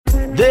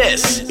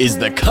This is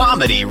the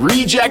Comedy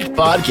Reject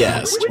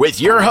Podcast with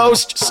your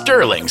host,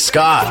 Sterling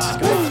Scott.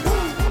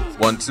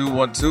 1 2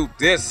 1 2.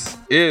 This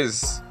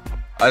is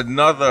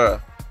another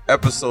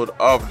episode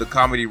of the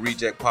Comedy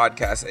Reject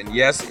Podcast. And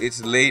yes,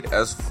 it's late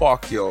as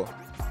fuck, yo.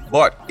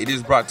 But it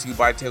is brought to you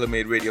by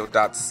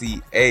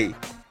TaylorMadeRadio.ca.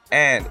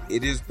 And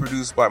it is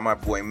produced by my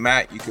boy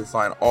Matt. You can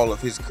find all of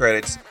his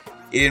credits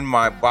in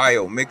my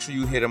bio. Make sure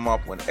you hit him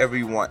up whenever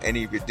you want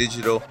any of your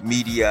digital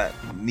media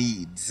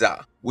needs.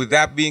 With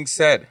that being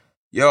said,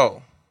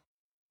 yo,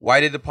 why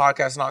did the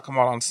podcast not come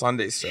out on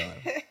Sunday, Sterling?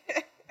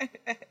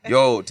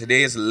 Yo,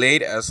 today is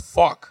late as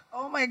fuck.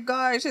 Oh my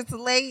gosh, it's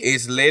late.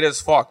 It's late as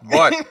fuck,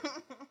 but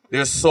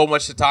there's so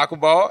much to talk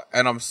about,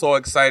 and I'm so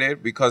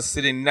excited because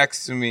sitting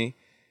next to me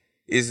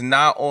is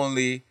not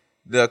only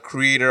the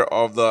creator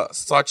of the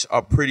Such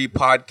a Pretty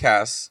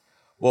podcast,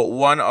 but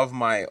one of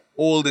my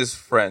oldest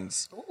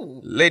friends. Ooh.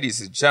 Ladies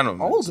and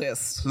gentlemen,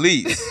 Oldest.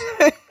 please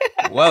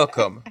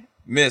welcome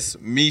Miss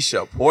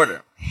Misha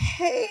Porter.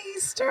 Hey,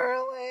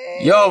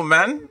 Sterling. Yo,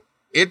 man,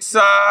 it's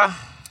I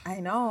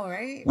know,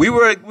 right? we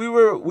were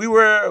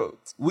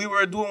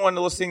doing one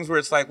of those things where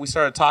it's like we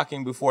started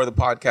talking before the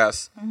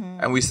podcast,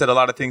 and we said a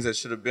lot of things that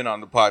should have been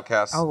on the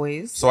podcast.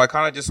 Always. So I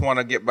kind of just want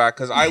to get back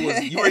because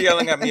you were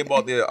yelling at me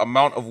about the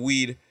amount of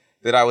weed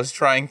that I was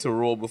trying to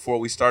roll before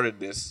we started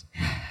this.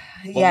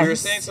 But yes. we were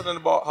saying something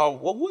about how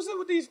what was it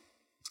with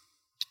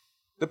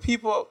the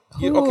people?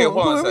 Who, okay, hold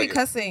on who a are second. we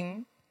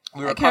cussing?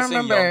 We were I can't cussing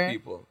remember. young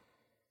people.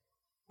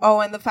 Oh,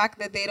 and the fact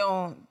that they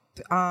don't,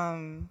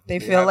 they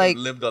feel haven't like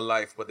lived a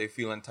life, but they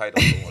feel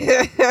entitled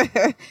to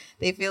one.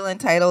 they feel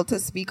entitled to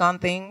speak on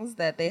things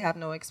that they have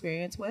no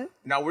experience with.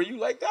 Now, were you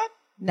like that?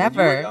 Never.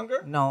 When you were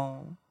younger?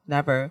 No,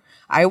 never.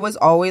 I was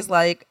always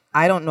like,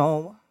 I don't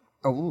know.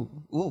 Oh,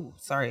 ooh,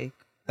 sorry.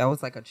 That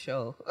was like a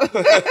chill.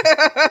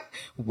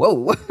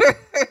 Whoa.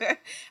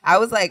 I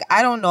was like,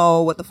 I don't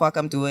know what the fuck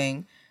I'm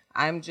doing.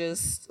 I'm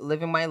just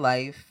living my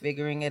life,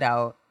 figuring it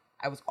out.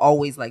 I was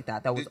always like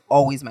that. That was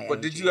always my But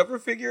energy. did you ever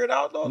figure it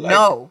out, though? Like,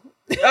 No.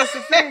 That's the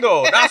thing,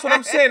 though. That's what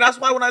I'm saying. That's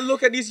why when I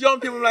look at these young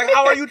people, I'm like,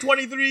 how are you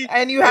 23?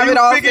 And you have it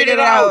all figured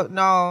out.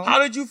 No. How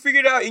did you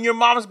figure it out in your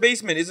mom's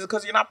basement? Is it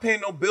because you're not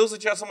paying no bills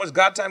that you have so much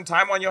goddamn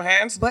time on your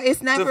hands But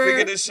it's never... to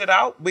figure this shit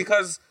out?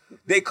 Because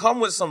they come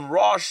with some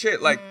raw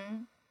shit. Like,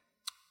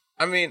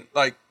 I mean,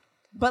 like...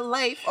 But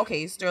life,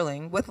 okay,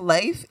 Sterling, with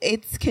life,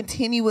 it's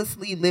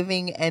continuously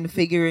living and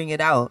figuring it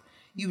out.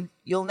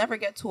 You'll never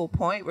get to a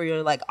point where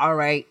you're like, all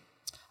right,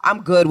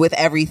 I'm good with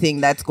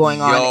everything that's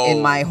going on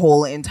in my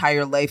whole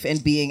entire life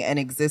and being in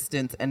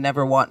existence and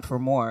never want for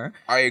more.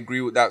 I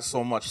agree with that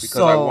so much because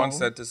I once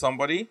said to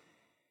somebody,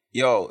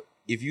 yo,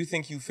 if you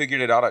think you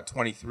figured it out at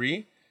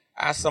 23,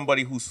 ask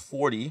somebody who's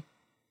 40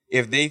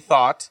 if they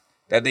thought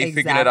that they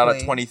figured it out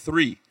at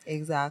 23.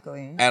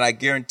 Exactly. And I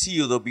guarantee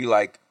you they'll be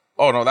like,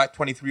 oh no, that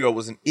 23-year-old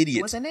was an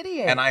idiot. Was an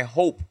idiot. And I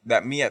hope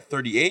that me at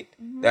 38,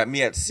 that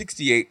me at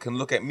 68 can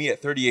look at me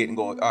at 38 and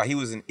go, he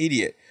was an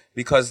idiot.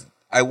 Because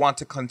I want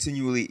to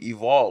continually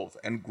evolve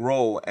and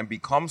grow and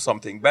become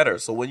something better.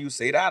 So when you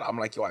say that, I'm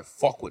like, yo, I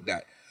fuck with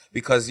that.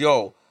 Because,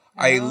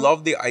 I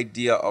love the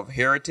idea of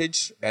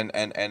heritage and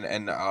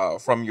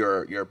from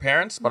your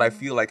parents. But I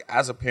feel like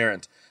as a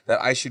parent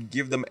that I should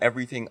give them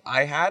everything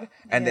I had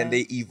and then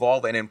they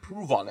evolve and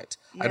improve on it.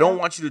 I don't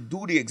want you to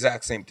do the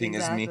exact same thing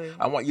as me.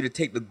 I want you to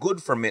take the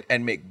good from it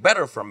and make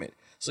better from it.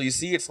 So you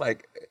see, it's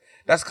like...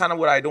 That's kind of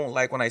what I don't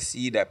like when I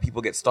see that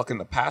people get stuck in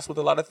the past with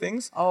a lot of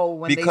things. Oh,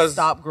 when they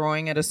stop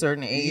growing at a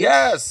certain age?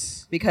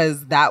 Yes.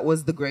 Because that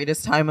was the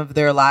greatest time of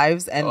their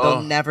lives and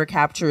they'll never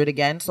capture it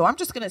again. So I'm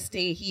just going to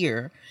stay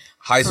here.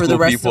 High school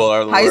people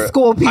are the High worst.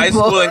 school people. High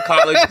school and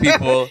college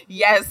people.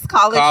 Yes,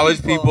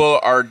 college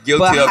people are guilty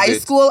but of it. high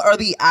school are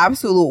the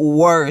absolute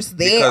worst.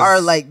 They Because- are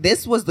like,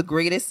 this was the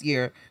greatest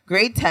year.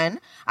 Grade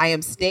 10, I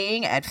am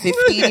staying at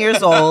 15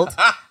 years old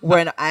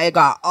when I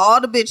got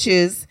all the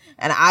bitches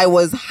and I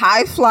was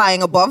high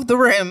flying above the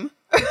rim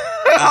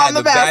on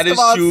the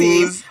basketball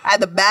team. I had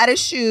the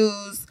baddest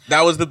shoes.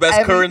 That was the best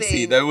everything.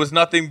 currency. There was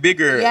nothing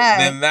bigger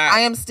than that.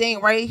 I am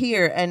staying right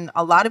here. And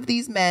a lot of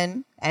these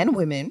men and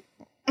women,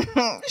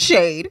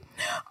 shade,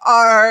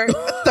 are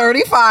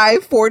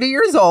 35, 40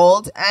 years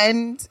old.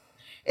 And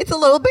it's a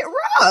little bit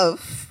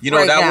rough. You know,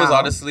 right that now. was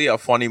honestly a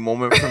funny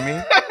moment for me.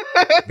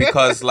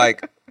 Because,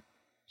 like,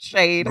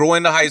 shade.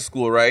 growing to high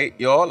school, right?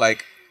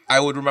 Like,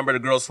 I would remember the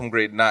girls from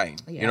grade 9.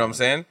 You know what I'm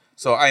saying?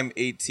 So I'm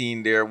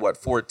 18, they're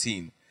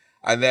 14.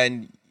 And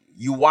then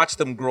you watch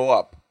them grow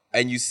up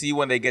and you see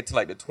when they get to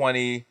like the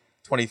 20,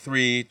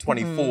 23,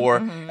 24,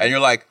 and you're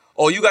like,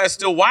 oh, you guys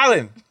still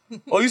wilding.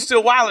 Oh, you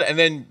still wilding. And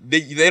then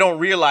they don't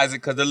realize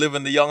it because they're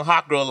living the young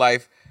hot girl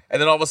life.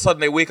 And then all of a sudden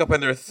they wake up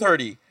and they're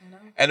 30.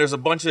 And there's a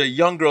bunch of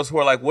young girls who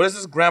are like, what is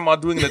this grandma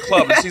doing in the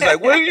club? And she's like,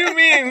 what do you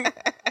mean?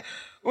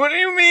 What do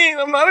you mean?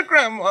 I'm not a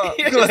grandma.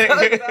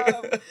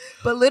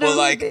 But literally, but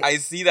like, I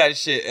see that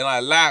shit and I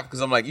laugh because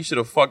I'm like, you should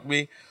have fucked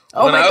me.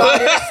 Oh my God,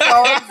 you're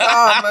so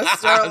dumb,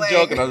 Sterling. I'm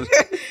joking.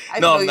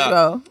 No, I'm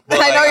not.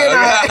 I know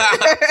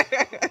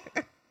you're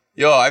not.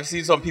 Yo, I've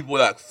seen some people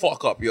that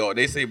fuck up, yo.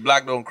 They say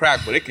black don't crack,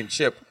 but it can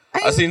chip.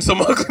 I've seen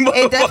some ugly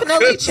motherfuckers. It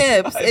definitely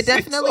chips. It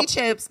definitely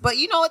chips. But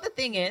you know what the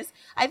thing is?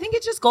 I think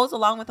it just goes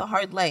along with a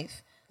hard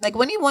life. Like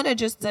when you want to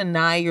just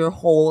deny your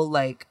whole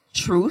like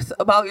truth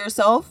about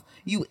yourself,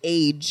 you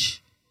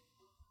age.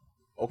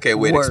 Okay,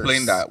 wait, worse.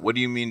 explain that. What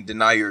do you mean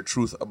deny your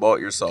truth about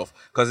yourself?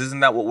 Because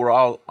isn't that what we're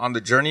all on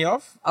the journey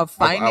of? Of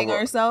finding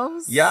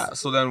ourselves? Yeah,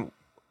 so then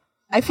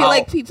I feel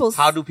like people...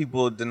 How do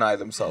people deny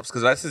themselves?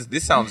 Because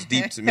this sounds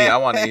deep to me. I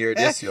want to hear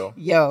this, yo.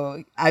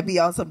 Yo, I be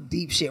on some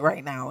deep shit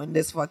right now in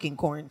this fucking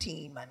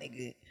quarantine, my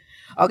nigga.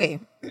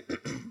 Okay.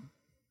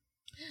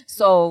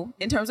 So,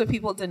 in terms of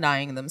people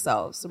denying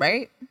themselves,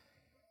 right?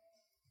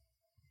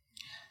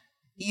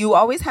 You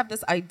always have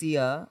this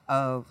idea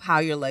of how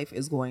your life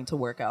is going to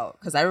work out.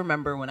 Because I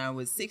remember when I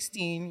was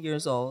 16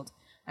 years old,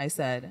 I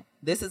said,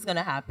 this is going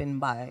to happen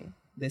by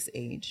this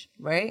age,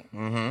 right?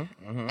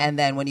 And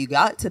then when you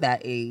got to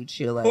that age,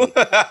 you're like,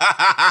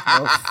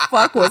 the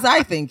fuck was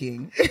I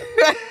thinking?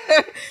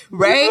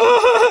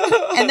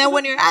 Right? And then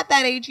when you're at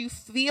that age, you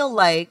feel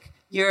like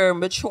you're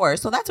mature.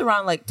 So that's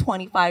around like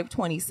 25,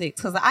 26.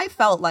 Because I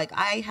felt like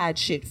I had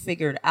shit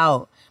figured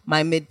out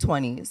my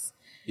mid-20s.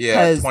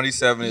 Yeah,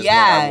 27 is when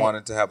I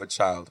wanted to have a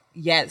child.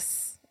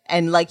 Yes.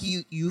 And like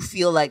you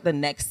feel like the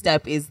next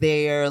step is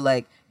there,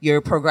 like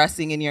you're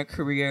progressing in your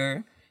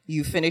career.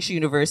 You finish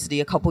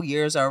university a couple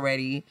years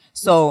already.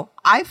 So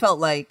I felt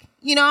like,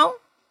 you know,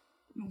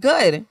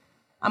 good.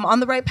 I'm on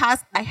the right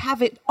path. I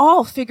have it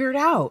all figured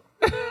out.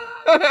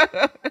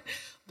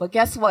 But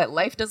guess what?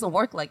 Life doesn't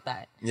work like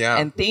that. Yeah.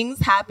 And things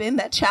happen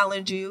that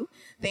challenge you.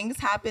 Things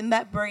happen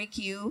that break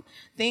you.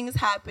 Things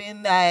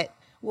happen that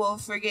will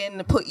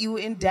friggin' put you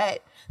in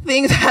debt.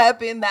 Things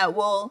happen that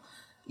will,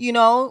 you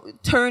know,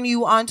 turn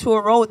you onto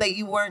a road that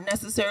you weren't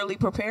necessarily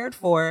prepared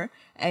for.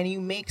 And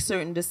you make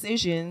certain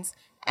decisions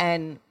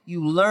and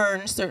you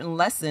learn certain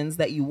lessons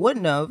that you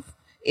wouldn't have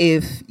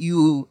if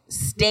you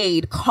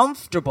stayed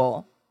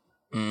comfortable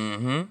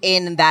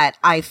in that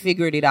I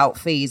figured it out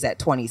phase at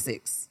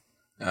 26.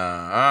 See what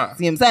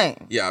I'm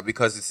saying? Yeah,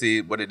 because you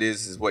see, what it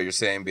is what you're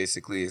saying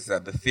basically is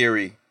that the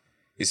theory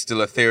is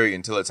still a theory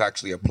until it's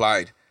actually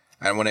applied.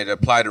 And when it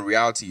applied in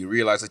reality, you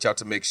realize that you have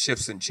to make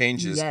shifts and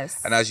changes.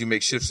 Yes. And as you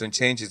make shifts and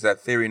changes, that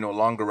theory no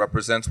longer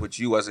represents what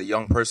you as a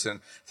young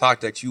person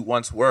thought that you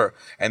once were.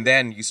 And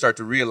then you start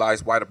to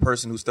realize why the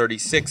person who's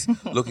 36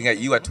 looking at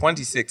you at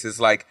 26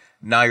 is like,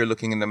 now you're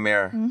looking in the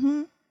mirror.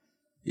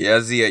 Yeah,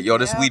 Zia. Yo,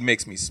 this weed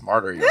makes me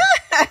smarter, yo.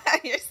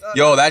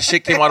 Yo, that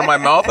shit came out of my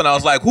mouth and I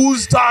was like,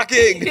 who's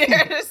talking?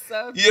 You're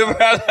so You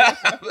ever had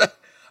that?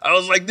 I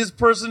was like, this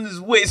person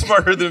is way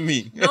smarter than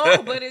me.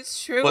 No, but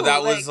it's true. But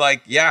that was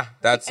like, yeah,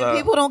 that's... And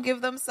people don't give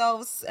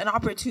themselves an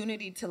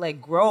opportunity to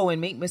like grow and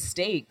make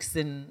mistakes.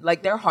 And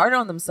like they're hard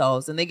on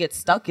themselves and they get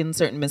stuck in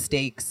certain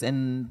mistakes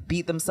and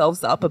beat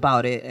themselves up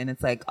about it. And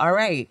it's like, all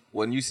right.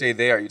 When you say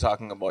they, are you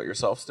talking about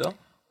yourself still?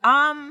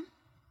 I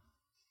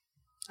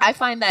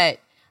find that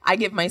I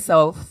give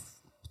myself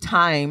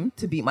time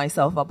to beat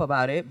myself up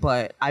about it,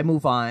 but I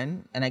move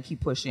on and I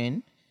keep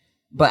pushing.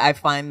 But I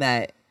find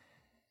that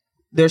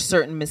there's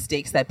certain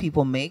mistakes that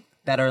people make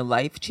that are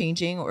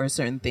life-changing or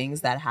certain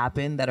things that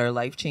happen that are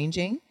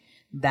life-changing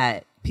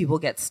that people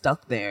get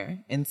stuck there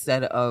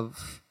instead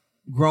of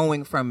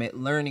growing from it,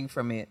 learning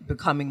from it,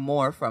 becoming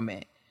more from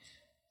it.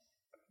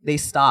 They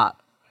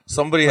stop.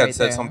 Somebody had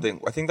said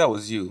something. I think that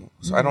was you.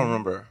 So I don't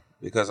remember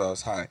because I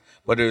was high.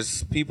 But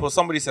there's people,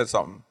 somebody said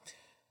something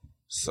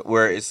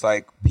where it's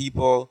like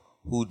people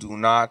who do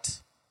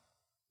not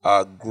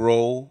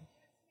grow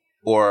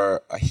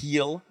or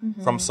heal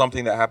from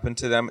something that happened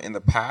to them in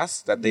the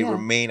past, that they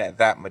remain at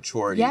that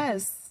maturity.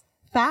 Yes.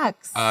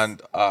 Facts.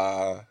 And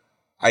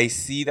I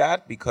see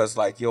that because,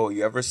 like, yo,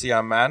 you ever see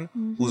a man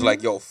who's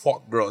like, yo,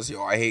 fuck girls,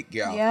 yo, I hate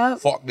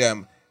girls, fuck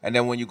them. And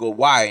then when you go,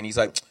 why? And he's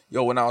like,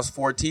 yo, when I was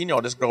 14,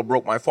 yo, this girl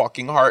broke my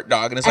fucking heart,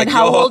 dog. And it's like,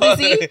 how yo, old is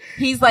he?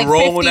 He's like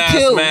 52.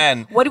 Grown-ass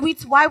man. Why are we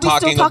still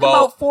talking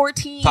about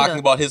 14? Talking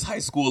about his high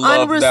school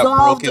love that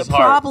broke his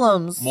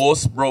problems.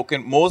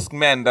 Heart. Most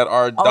men that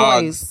are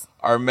dogs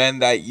are men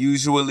that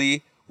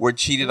usually were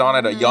cheated on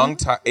at a young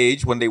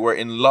age when they were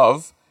in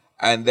love.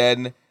 And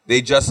then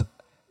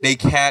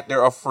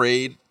they're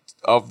afraid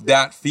of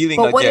that feeling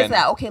again. But what is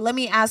that? Okay, let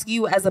me ask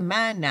you as a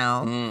man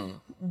now.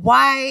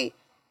 Why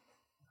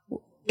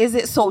is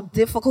it so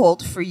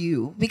difficult for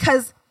you?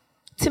 Because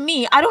to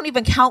me, I don't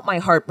even count my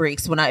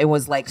heartbreaks when I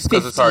was like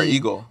 15 it's our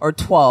ego. Or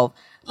 12.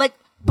 Like,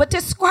 but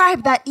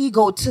describe that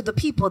ego to the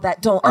people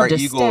that don't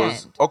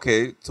understand.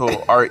 Okay,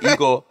 so our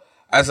ego,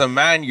 as a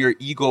man, your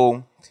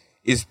ego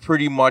is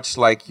pretty much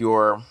like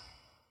your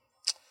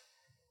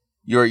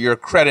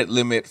credit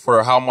limit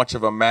for how much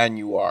of a man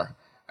you are.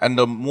 And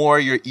the more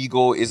your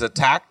ego is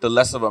attacked, the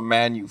less of a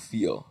man you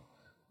feel.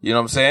 You know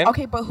what I'm saying?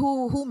 Okay, but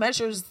who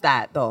measures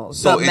that though?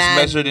 So it's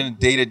measured in the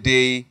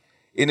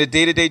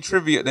day-to-day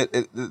trivia,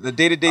 the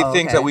day-to-day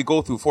things that we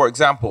go through. For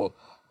example,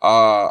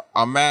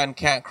 a man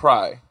can't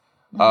cry.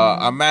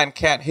 A man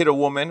can't hit a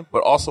woman,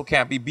 but also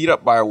can't be beat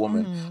up by a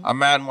woman. A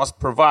man must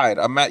provide.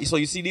 So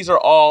you see, these are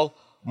all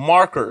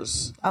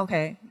markers.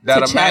 Okay.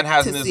 That a man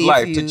has in his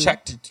life to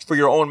check for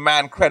your own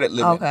man credit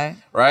limit. Okay.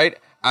 Right?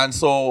 And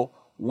so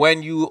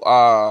when you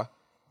have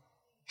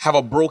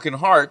a broken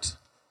heart,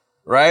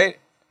 right,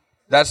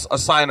 that's a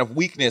sign of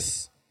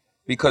weakness,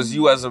 because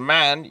you as a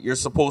man, you're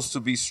supposed to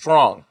be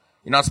strong.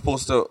 You're not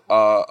supposed to,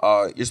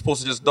 you're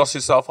supposed to just dust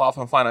yourself off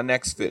and find a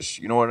next fish.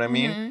 You know what I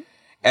mean?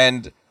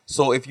 And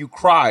so if you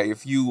cry,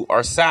 if you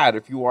are sad,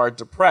 if you are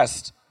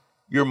depressed,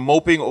 you're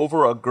moping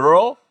over a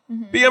girl,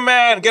 be a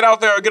man, get out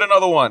there or get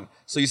another one.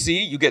 So you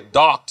see, you get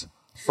docked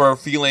for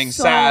feeling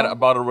sad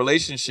about a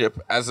relationship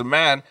as a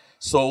man.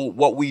 So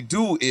what we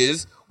do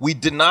is we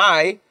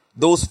deny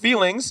those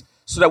feelings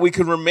so that we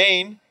can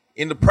remain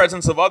in the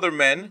presence of other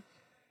men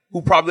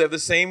who probably have the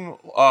same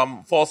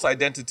false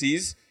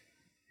identities,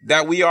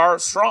 that we are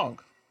strong.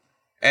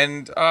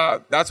 And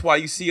that's why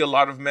you see a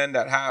lot of men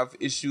that have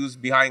issues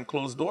behind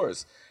closed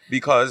doors,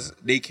 because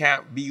they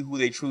can't be who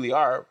they truly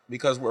are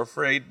because we're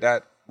afraid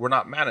that we're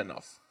not man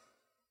enough.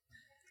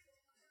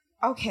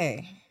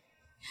 Okay.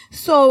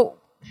 So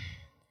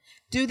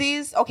so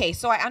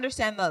I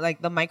understand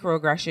the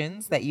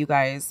microaggressions that you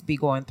guys be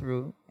going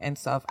through and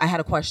stuff. I had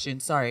a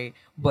question, sorry,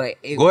 but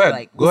it Go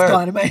ahead. was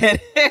gone in my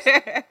head.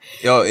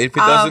 Yo, if it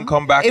doesn't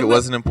come back, it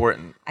wasn't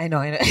important. I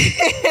know.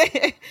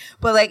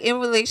 But like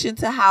in relation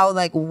to how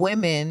like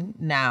women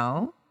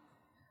now,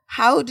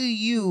 how do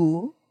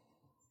you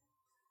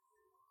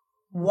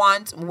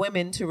want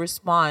women to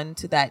respond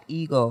to that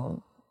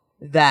ego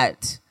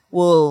that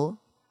will...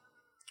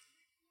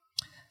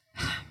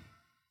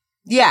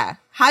 Yeah.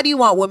 How do you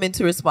want women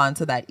to respond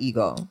to that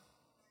ego?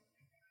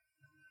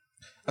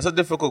 That's a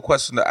difficult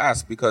question to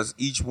ask, because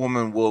each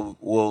woman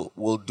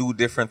will do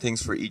different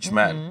things for each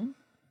man.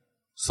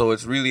 So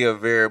it's really a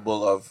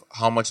variable of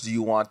how much do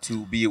you want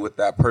to be with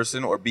that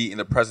person or be in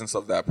the presence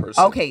of that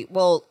person. Okay,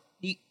 well,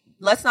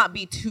 let's not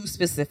be too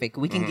specific.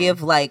 We can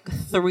give like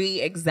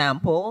 3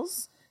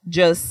 examples,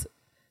 just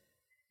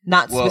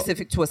not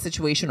specific to a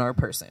situation or a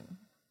person.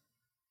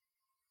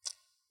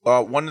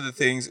 One of the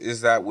things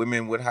is that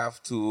women would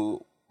have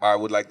to, I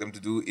would like them to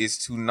do, is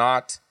to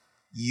not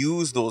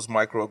use those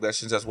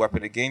microaggressions as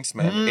weapon against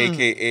men,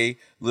 aka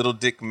little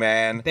dick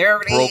man,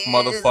 broke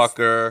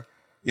motherfucker.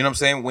 You know what I'm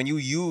saying? When you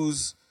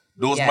use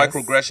those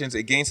microaggressions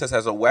against us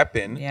as a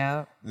weapon,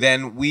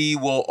 then we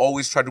will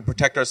always try to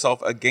protect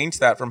ourselves against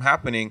that from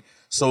happening.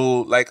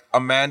 So like a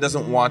man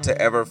doesn't want to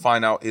ever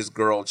find out his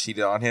girl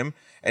cheated on him.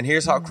 And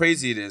here's how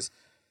crazy it is.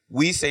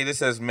 We say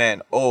this as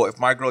men. Oh, if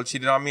my girl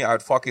cheated on me,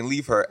 I'd fucking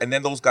leave her. And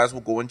then those guys will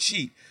go and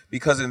cheat,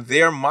 because in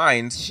their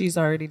minds, she's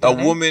already done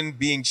a woman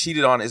being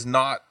cheated on is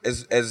not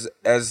as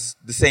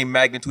the same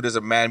magnitude as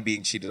a man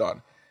being cheated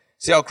on.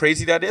 See how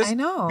crazy that is? I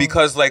know.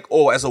 Because like,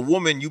 oh, as a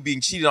woman, you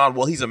being cheated on,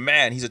 well, he's a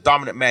man. He's a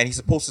dominant man. He's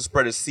supposed to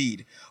spread his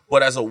seed.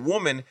 But as a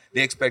woman,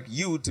 they expect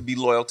you to be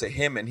loyal to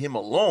him and him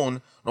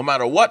alone, no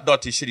matter what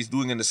dirty shit he's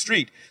doing in the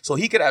street. So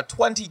he could have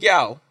 20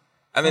 gal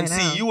and then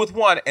see you with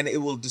one, and it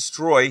will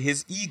destroy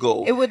his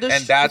ego. It would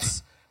and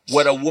that's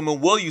what a woman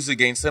will use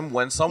against him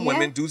when some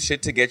women do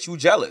shit to get you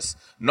jealous.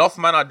 Enough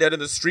men are dead in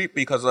the street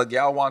because a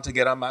gal want to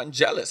get a man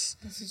jealous.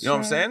 You know what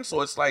I'm saying?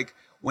 So it's like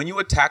when you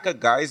attack a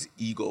guy's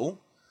ego,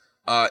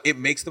 it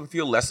makes them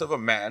feel less of a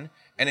man.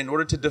 And in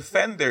order to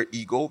defend their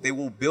ego, they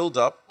will build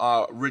up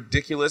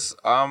ridiculous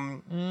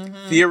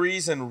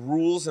theories and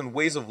rules and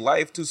ways of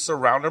life to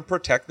surround and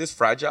protect this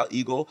fragile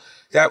ego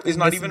that is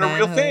not even a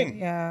real thing.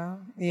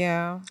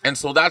 Yeah. And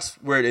so that's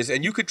where it is.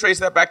 And you could trace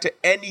that back to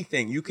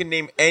anything. You can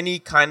name any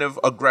kind of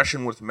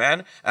aggression with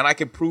men, and I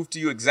can prove to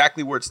you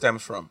exactly where it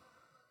stems from.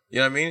 You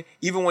know what I mean?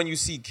 Even when you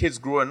see kids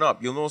growing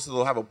up, you'll notice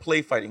they'll have a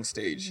play fighting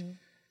stage.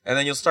 And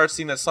then you'll start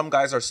seeing that some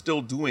guys are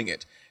still doing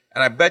it.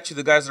 And I bet you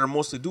the guys that are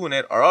mostly doing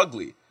it are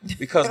ugly,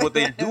 because what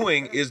they're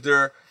doing is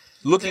they're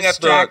looking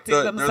at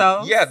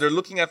themselves. They're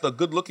looking at the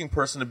good-looking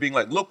person and being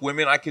like, "Look,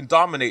 women, I can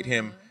dominate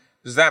him.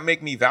 Does that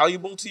make me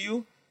valuable to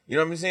you?" You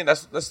know what I'm saying?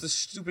 That's the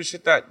stupid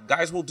shit that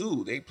guys will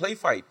do. They play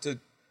fight to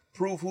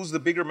prove who's the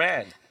bigger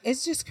man.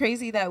 It's just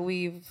crazy that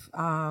we've,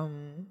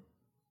 no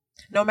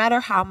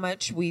matter how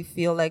much we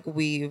feel like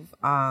we've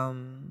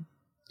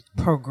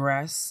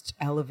progressed,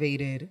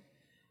 elevated,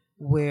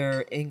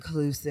 we're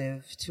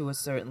inclusive to a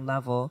certain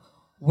level,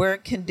 we're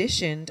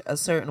conditioned a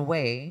certain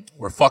way.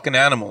 We're fucking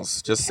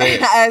animals. Just say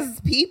it.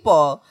 As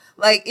people,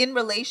 like in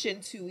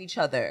relation to each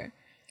other.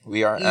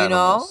 We are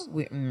animals.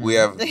 We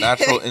have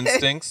natural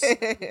instincts.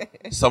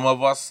 Some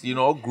of us,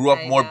 grew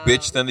up more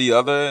bitch than the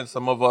other, and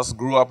some of us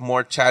grew up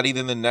more chatty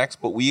than the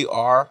next, but we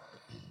are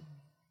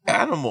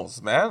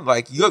animals, man.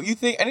 Like you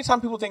think,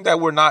 anytime people think that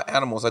we're not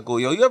animals, I go,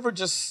 yo, you ever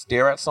just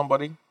stare at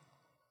somebody?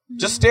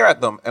 Just stare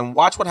at them and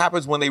watch what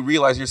happens when they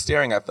realize you're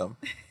staring at them.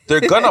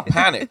 They're gonna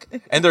panic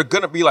and they're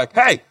gonna be like,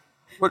 "Hey,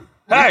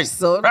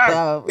 it's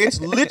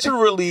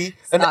literally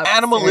an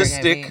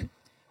animalistic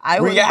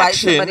I would bite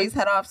somebody's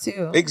head off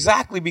too."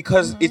 Exactly,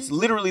 because it's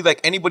literally like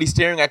anybody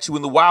staring at you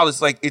in the wild.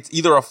 It's like it's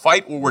either a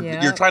fight or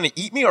you're trying to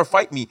eat me or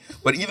fight me.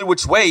 But either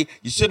which way,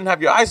 you shouldn't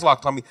have your eyes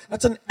locked on me.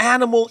 That's an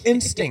animal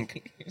instinct.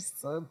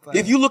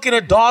 If you look in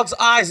a dog's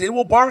eyes, it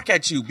will bark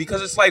at you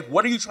because it's like,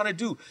 what are you trying to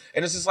do?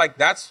 And it's just like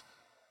that's.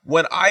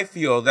 When I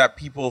feel that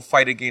people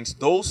fight against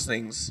those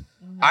things,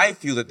 I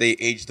feel that they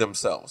age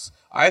themselves.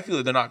 I feel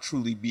that they're not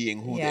truly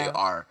being who they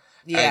are.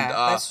 Yeah, and,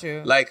 that's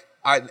true. Like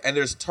and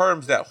there's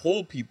terms that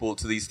hold people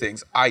to these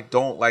things. I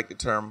don't like the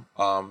term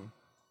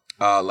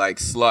like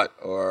slut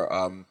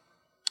or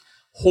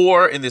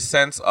whore in the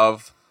sense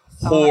of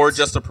whore,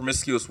 just a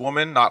promiscuous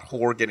woman, not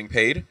whore getting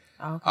paid.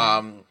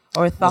 Okay.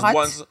 Or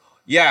thought.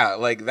 Yeah,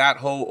 like that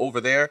hoe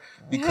over there.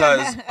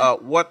 Because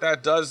what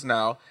that does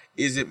now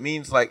is it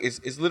means like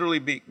it's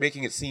literally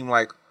making it seem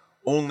like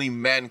only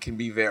men can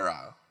be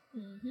virile.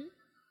 Mm-hmm.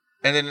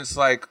 And then it's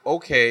like,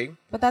 okay.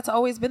 But that's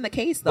always been the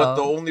case, though. But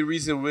the only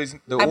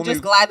reason I'm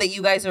just glad that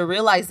you guys are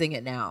realizing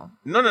it now.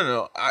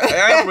 No.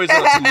 I am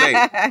realizing it too late.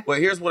 But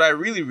here's what I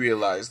really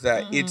realized,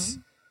 that it's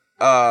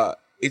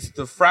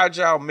the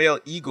fragile male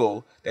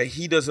ego that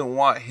he doesn't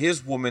want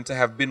his woman to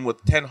have been with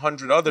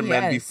 1,000 other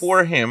men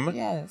before him.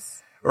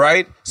 Yes.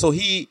 Right? So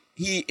he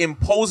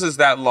imposes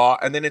that law,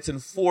 and then it's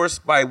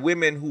enforced by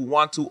women who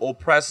want to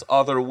oppress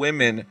other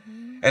women.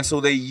 And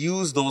so they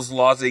use those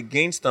laws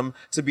against them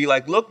to be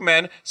like, look,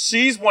 man,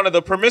 she's one of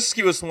the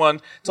promiscuous one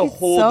to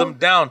hold them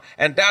down.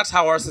 And that's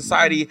how our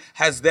society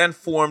has then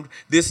formed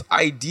this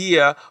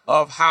idea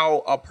of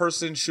how a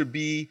person should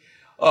be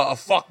a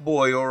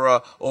fuckboy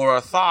or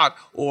a thought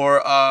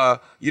or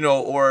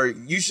or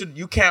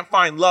you can't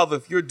find love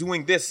if you're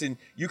doing this and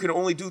you can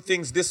only do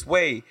things this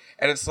way.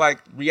 And it's like,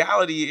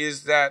 reality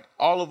is that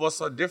all of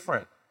us are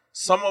different.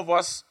 Some of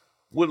us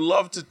would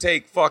love to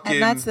take fucking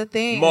and that's the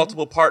thing.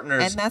 Multiple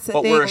partners, and that's the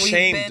but thing. we're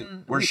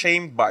ashamed. We're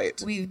shamed by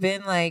it. We've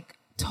been like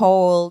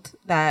told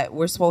that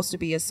we're supposed to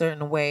be a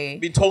certain way.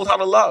 Been told how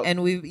to love.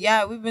 And we've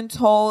been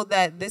told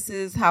that this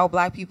is how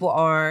Black people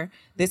are.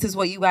 This is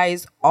what you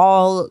guys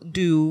all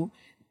do.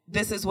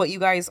 This is what you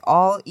guys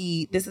all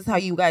eat. This is how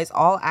you guys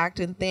all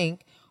act and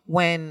think.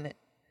 When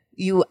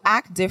you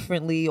act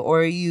differently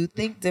or you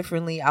think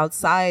differently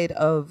outside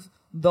of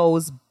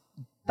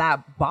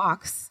that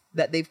box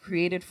that they've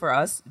created for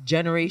us,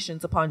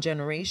 generations upon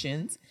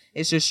generations,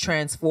 it's just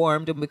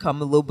transformed and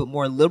become a little bit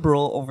more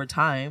liberal over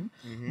time.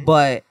 Mm-hmm.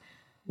 But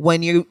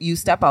when you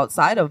step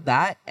outside of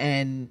that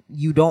and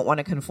you don't want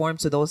to conform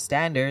to those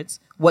standards,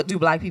 what do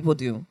Black people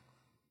do?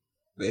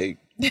 They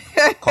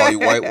call you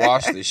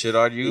whitewash. They shit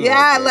on you.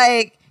 Yeah,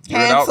 like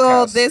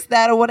cancel this,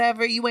 that, or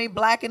whatever. You ain't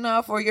Black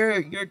enough, or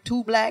you're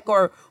too Black,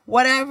 or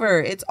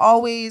whatever. It's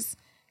always,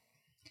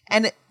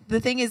 and the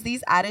thing is,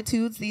 these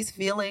attitudes, these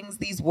feelings,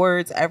 these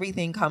words,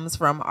 everything comes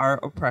from our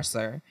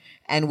oppressor.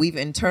 And we've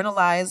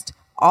internalized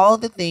all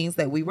the things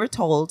that we were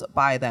told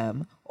by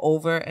them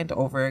over and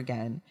over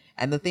again.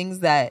 And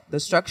the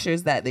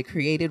structures that they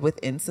created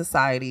within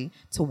society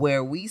to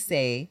where we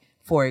say,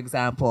 for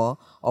example,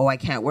 oh, I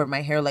can't wear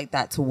my hair like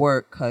that to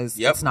work because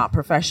it's not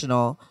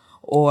professional.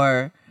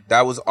 Or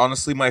that was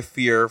honestly my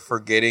fear for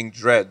getting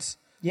dreads.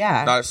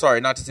 Yeah. Not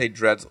to say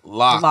dreads,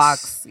 locks.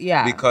 Locks,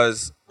 yeah.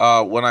 Because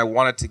when I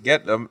wanted to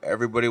get them,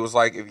 everybody was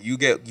like, if you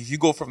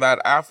go from that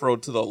afro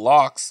to the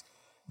locks,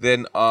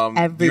 then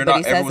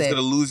everyone's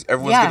gonna lose.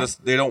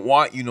 They don't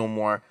want you no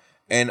more.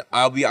 And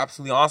I'll be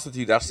absolutely honest with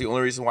you, that's the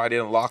only reason why I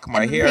didn't lock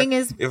my hair. The thing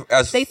is,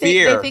 they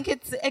think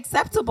it's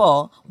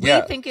acceptable.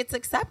 We think it's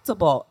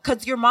acceptable.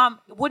 Because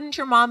wouldn't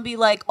your mom be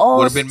like, oh,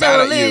 would have been mad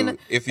at you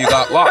if you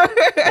got locked.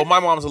 Well, my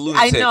mom's a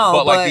lunatic. I know,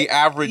 but like the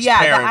average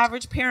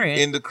parent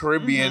in the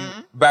Caribbean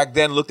back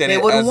then looked at it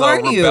as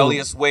a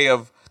rebellious way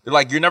of, they're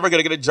like, you're never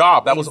going to get a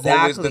job. That was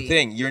always the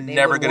thing. You're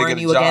never going to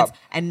get a job.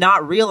 And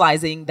not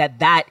realizing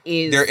that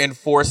is... They're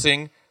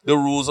enforcing the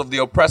rules of the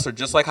oppressor.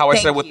 Just like how I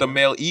said with the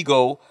male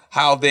ego,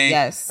 how they...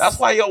 Yes. That's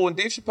why, when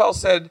Dave Chappelle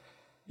said...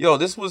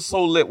 this was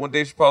so lit when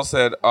Dave Chappelle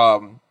said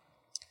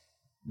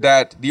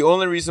that the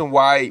only reason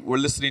why we're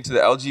listening to the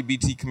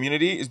LGBT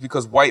community is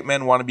because white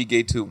men want to be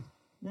gay too.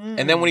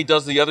 And then when he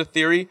does the other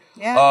theory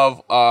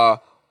of,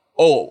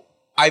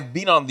 I've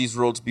been on these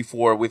roads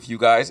before with you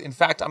guys. In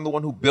fact, I'm the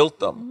one who built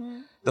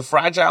them. The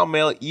fragile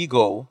male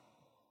ego,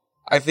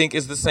 I think,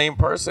 is the same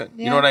person.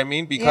 You know what I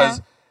mean?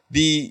 Because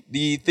the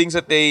things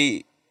that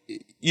they,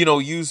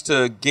 use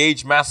to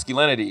gauge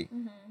masculinity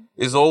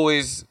is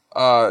always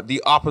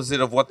the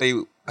opposite of what they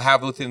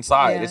have within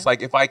inside. Yeah. It's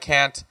like, if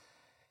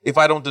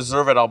I don't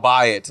deserve it, I'll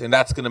buy it. And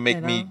that's going to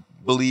make me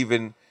believe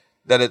in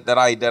that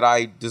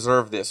I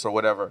deserve this or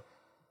whatever.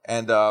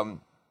 And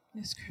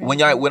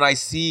when I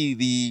see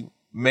the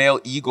male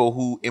ego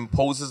who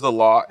imposes the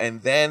law,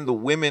 and then the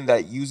women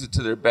that use it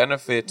to their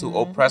benefit to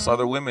oppress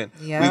other women.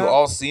 We've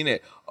all seen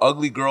it.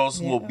 Ugly girls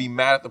who will be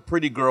mad at the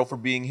pretty girl for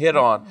being hit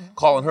on,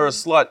 calling her a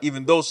slut,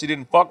 even though she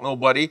didn't fuck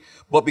nobody.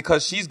 But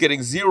because she's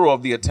getting zero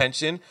of the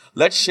attention,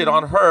 let's shit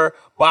on her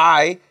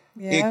by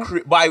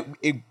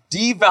devaluing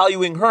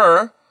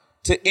her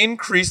to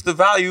increase the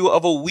value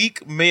of a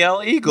weak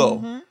male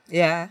ego.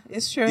 Yeah,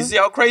 it's true. You see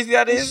how crazy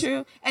that is? It's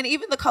true. And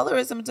even the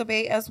colorism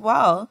debate as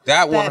well.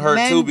 That one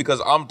hurt too, because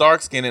I'm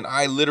dark skinned and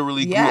I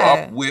literally grew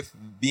up with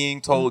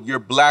being told you're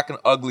black and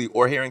ugly,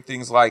 or hearing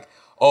things like,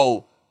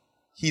 oh,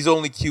 he's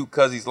only cute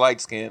because he's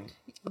light skinned.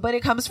 But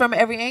it comes from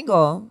every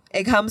angle.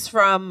 It comes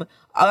from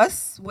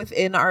us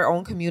within our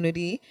own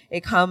community.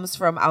 It comes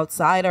from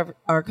outside of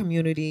our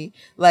community.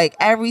 Like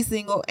every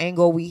single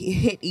angle, we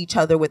hit each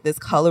other with this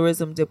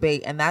colorism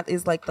debate. And that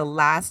is like the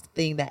last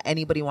thing that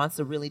anybody wants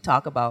to really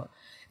talk about,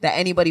 that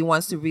anybody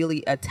wants to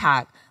really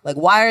attack. Like,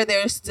 why are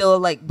there still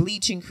like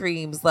bleaching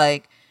creams,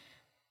 like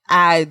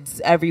ads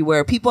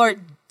everywhere? People are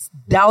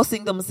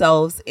dousing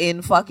themselves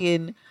in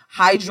fucking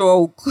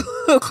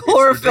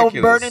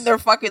hydrochlorophyll, burning their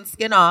fucking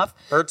skin off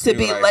to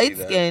be light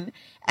skinned.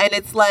 And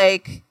it's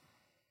like,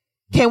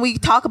 can we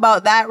talk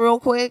about that real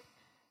quick?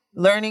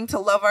 Learning to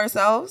love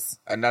ourselves.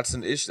 And that's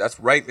an issue. That's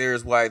right there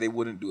is why they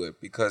wouldn't do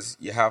it, because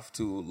you have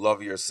to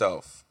love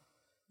yourself.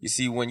 You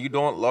see, when you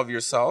don't love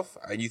yourself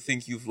and you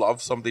think you've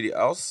loved somebody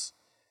else,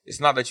 it's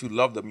not that you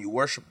love them, you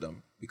worship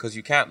them, because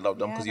you can't love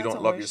them because you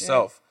don't love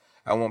yourself.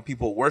 And when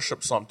people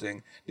worship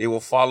something, they will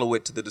follow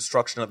it to the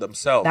destruction of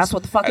themselves. That's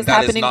what the fuck is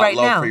happening right now. That is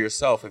not love for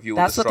yourself. If you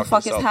That's what the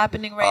fuck is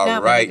happening right now.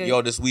 All right,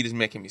 yo, this weed is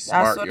making me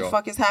smart, That's what the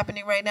fuck is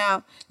happening right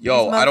now.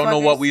 Yo, I don't know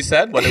what we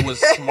said, but it was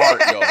smart,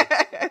 yo.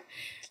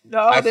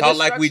 No, I felt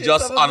like we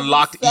just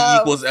unlocked E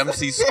equals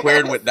MC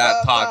squared with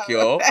that talk,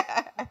 yo.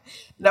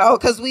 No,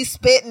 because we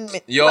spitting.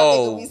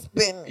 Yo, we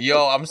spitting.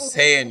 Yo, I'm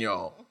saying,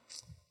 yo,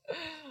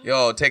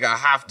 take a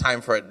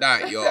halftime for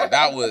that, yo.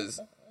 That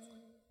was.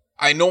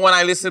 I know when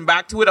I listen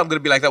back to it, I'm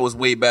gonna be like, that was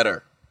way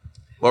better.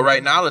 But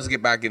right now, let's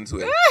get back into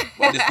it.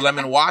 Well, this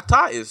lemon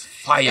water is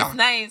fire. It's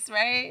nice,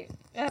 right?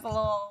 It has a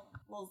little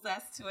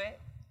zest to it.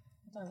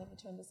 Hold on, let me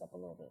turn this up a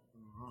little bit.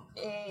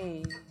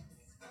 Hey.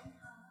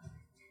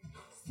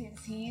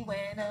 Since he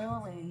went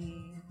away.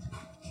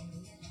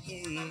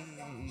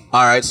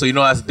 All right, so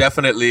that's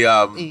definitely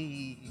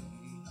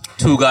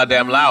too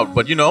goddamn loud,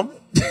 but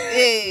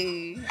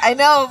Hey. I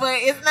know, but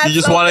it's not. You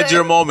just wanted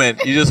your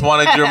moment. You just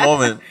wanted your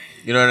moment.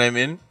 You know what I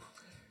mean?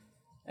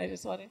 I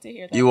just wanted to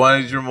hear that. You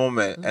wanted your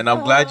moment, and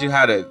I'm glad you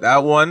had it.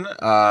 That one.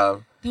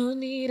 Don't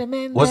need a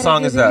man. What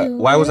song is that?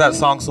 Why was that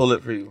song so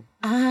lit for you?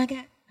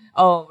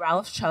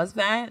 Ralph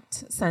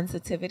Tresvant,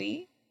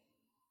 Sensitivity.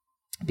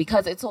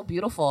 Because it's so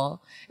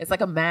beautiful. It's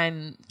like a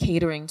man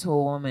catering to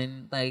a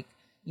woman. Like,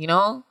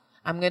 I'm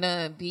going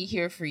to be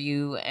here for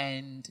you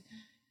and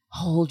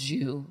hold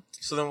you.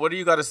 So then what do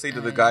you got to say to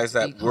the guys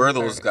that were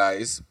those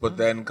guys, but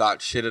then got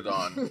shitted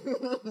on?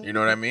 You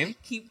know what I mean?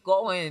 Keep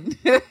going.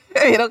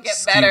 It'll get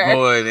better. Keep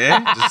going, eh?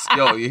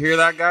 You hear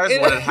that, guys?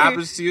 When it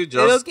happens to you,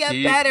 just it'll get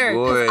better.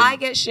 Because I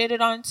get shitted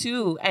on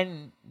too.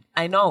 And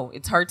I know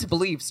it's hard to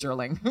believe,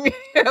 Sterling.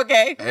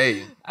 Okay?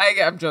 Hey.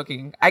 I'm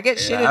joking. I get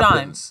shitted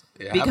on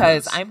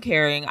because I'm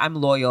caring, I'm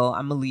loyal,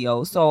 I'm a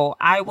Leo. So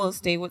I will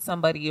stay with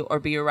somebody or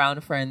be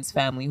around friends,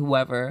 family,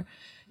 whoever,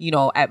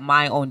 at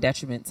my own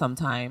detriment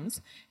sometimes.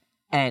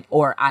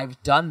 Or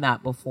I've done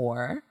that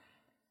before.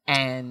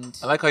 And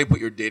I like how you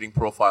put your dating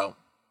profile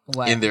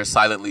in there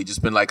silently.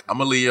 Just been like, I'm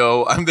a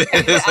Leo. I'm this. Oh,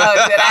 did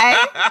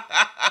I?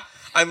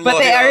 I'm but loyal.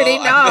 They already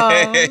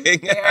know. They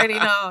already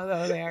know,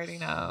 though. They already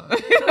know.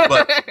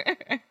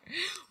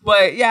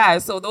 But yeah,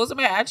 so those are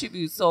my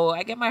attributes. So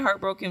I get my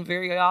heart broken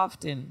very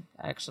often,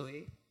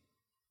 actually.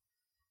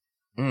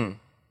 Yeah.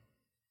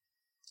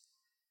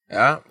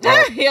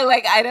 Well, you're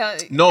like, I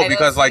don't. No, I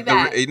because don't like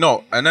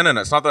no.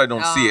 It's not that I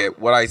don't see it.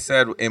 What I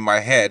said in my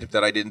head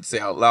that I didn't say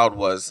out loud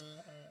was,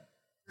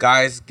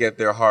 guys get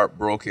their heart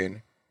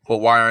broken, but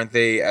why are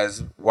they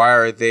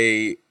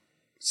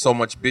so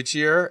much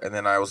bitchier? And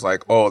then I was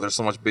like, oh, they're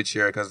so much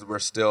bitchier because we're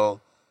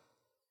still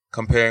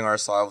comparing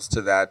ourselves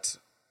to that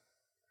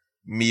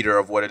meter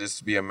of what it is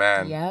to be a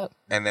man. Yep.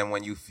 And then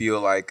when you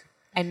feel like.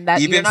 And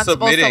that even you're not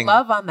supposed to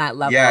love on that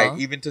level. Yeah,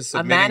 even to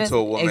submitting to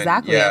a woman.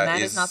 Exactly. A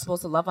man is not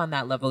supposed to love on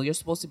that level. You're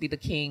supposed to be the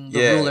king, the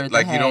ruler, the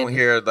like head. You don't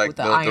hear like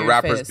the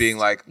rappers fist. being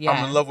like,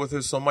 I'm in love with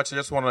her so much. I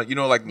just want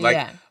to,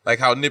 like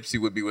how Nipsey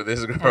would be with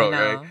his girl,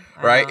 right?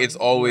 Right? It's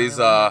always,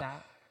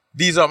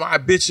 these are my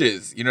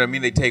bitches. You know what I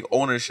mean? They take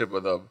ownership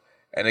of them.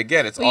 And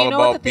again, it's all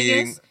about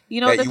being that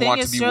you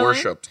want to be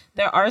worshipped.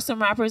 There are some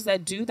rappers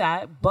that do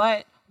that,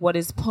 but what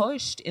is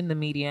pushed in the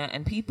media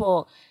and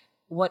people...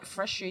 What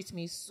frustrates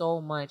me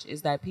so much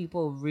is that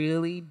people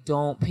really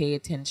don't pay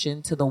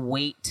attention to the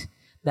weight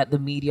that the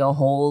media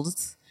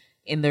holds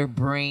in their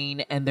brain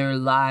and their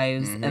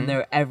lives and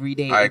their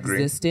everyday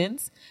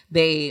existence.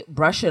 They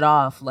brush it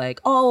off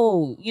like,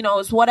 oh,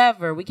 it's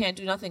whatever. We can't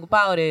do nothing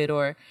about it.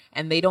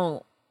 And they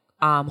don't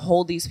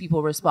hold these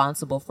people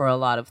responsible for a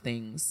lot of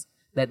things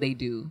that they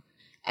do.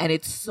 And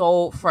it's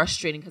so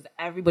frustrating because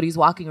everybody's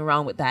walking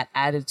around with that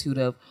attitude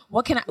of,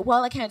 I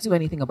can't do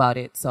anything about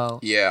it.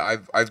 So yeah,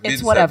 I've been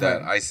said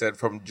that. I said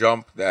from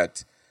jump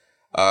that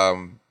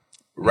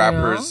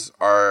rappers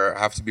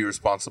have to be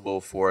responsible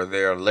for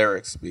their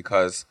lyrics,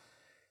 because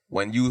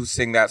when you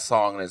sing that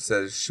song and it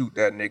says shoot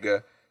that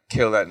nigga,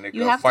 kill that nigga,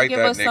 you have fight to give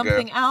that us nigga,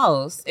 something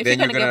else. If you're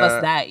gonna give us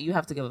that, you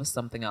have to give us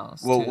something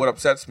else. Well, what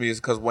upsets me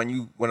is because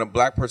when a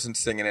black person's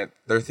singing it,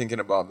 they're thinking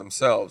about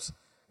themselves.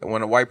 And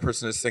when a white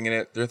person is singing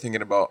it, they're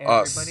thinking about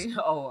us. Us. You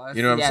know what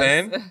I'm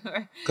saying?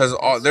 Because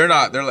they're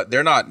not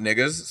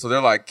niggas, so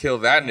they're like, kill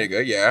that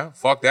nigga, yeah.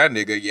 Fuck that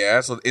nigga,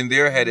 yeah. So in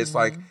their head, it's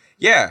like,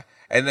 yeah.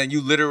 And then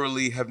you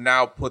literally have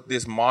now put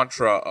this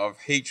mantra of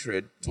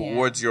hatred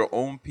towards your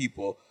own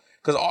people.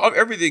 Because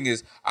everything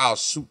is, I'll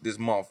shoot this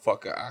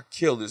motherfucker. I'll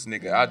kill this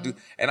nigga. I do.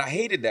 And I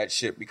hated that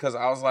shit because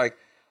I was like,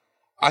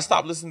 I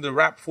stopped listening to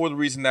rap for the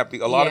reason that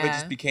a lot of it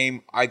just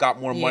became, I got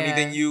more money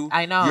than you.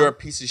 I know. You're a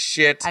piece of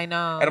shit. I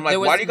know. And I'm like,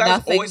 why do you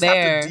guys always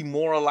have to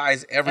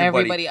demoralize everybody?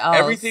 Everybody else.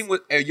 Everything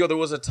was, there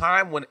was a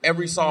time when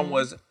every song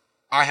was,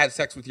 I had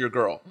sex with your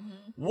girl.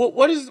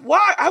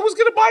 Why? I was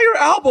going to buy your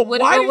album.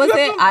 What why was did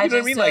you it? have to, I you know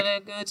just what I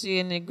mean? said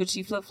Gucci and the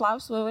Gucci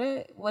flip-flops.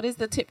 What is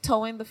the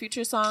Tiptoeing the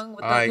Future song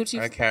with the I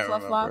Gucci can't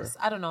flip-flops? remember.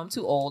 I don't know. I'm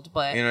too old,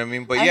 but You know what I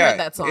mean? But I yeah, heard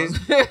that song.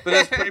 but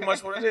that's pretty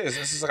much what it is.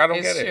 It's just like, I don't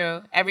get it. It's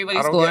true. Everybody's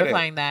I don't get it.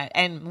 glorifying that.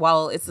 And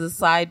while it's a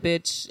side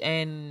bitch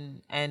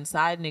and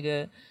side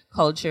nigga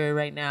culture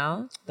right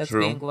now that's True.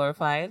 being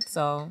glorified.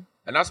 So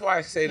And that's why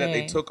I say that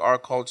they took our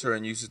culture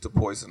and used it to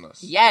poison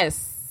us.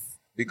 yes.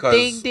 Because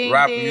Ding, ding,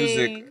 rap ding.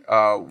 music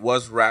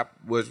was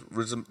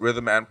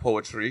rhythm and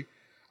poetry.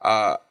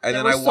 And There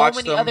then were I watched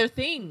so many them. other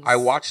things. I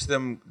watched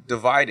them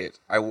divide it.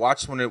 I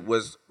watched when it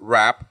was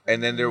rap,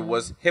 and then there Mm-hmm.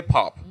 was hip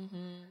hop,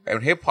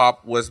 and hip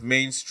hop was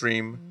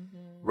mainstream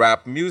Mm-hmm.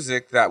 rap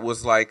music that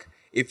was like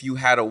if you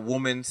had a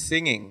woman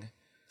singing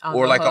On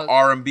or the like hook. an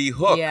R&B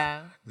hook,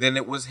 Yeah. then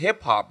it was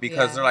hip hop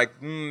because Yeah. they're like,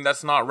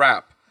 that's not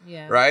rap,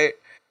 Yeah. right?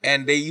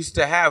 And they used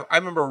to have. I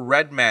remember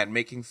Redman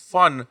making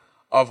fun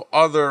of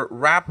other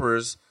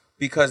rappers.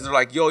 Because they're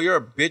like, yo, you're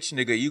a bitch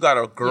nigga. You got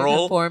a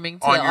girl conforming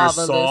to on your all of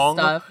song.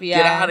 this stuff. Yeah.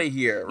 Get out of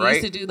here, We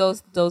right? used to do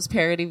those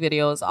parody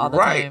videos all the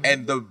Right. time.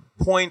 And the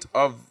point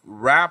of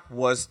rap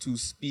was to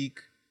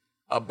speak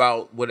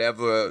about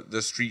whatever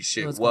the street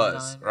shit What's going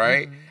was, on.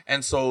 right?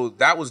 And so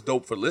that was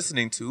dope for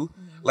listening to.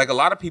 Like a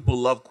lot of people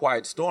love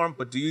Quiet Storm,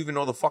 but do you even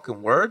know the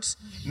fucking words?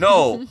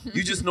 No.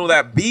 You just know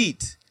that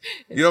beat.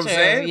 You know what I'm true,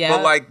 saying? yeah.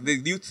 But like the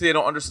youth, they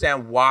don't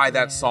understand why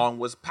that song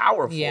was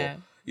powerful. Yeah.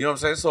 You know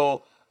what I'm saying?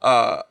 So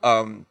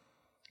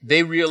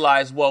they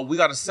realized, well, we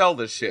got to sell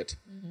this shit.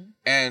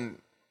 And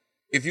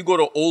if you go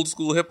to old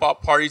school hip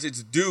hop parties,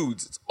 it's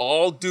dudes. It's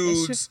all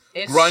dudes,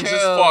 It's grunge true.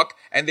 as fuck,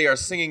 and they are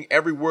singing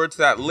every word to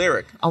that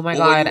lyric. Oh my But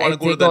when God, you want I to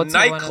go to did the go to one of those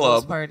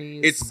nightclub,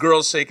 parties. it's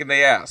girls shaking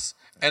their ass.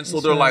 And so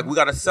they're true. like, we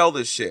got to sell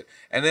this shit.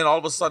 And then all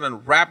of a sudden,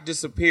 rap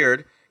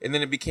disappeared. And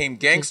then it became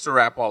gangster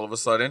rap all of a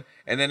sudden.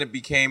 And then it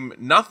became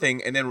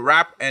nothing. And then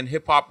rap and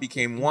hip hop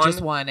became one.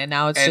 Just one, and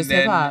now it's And just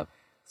then hip hop.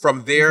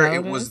 From there, Is that it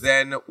what it was is?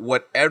 then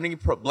what any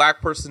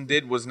black person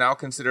did was now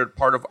considered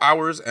part of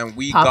ours, and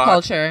we Pop got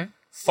culture.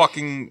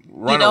 fucking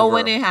run You know over.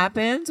 when it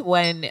happened?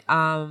 When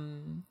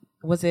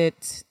was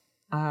it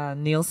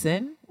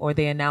Nielsen, or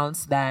they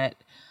announced that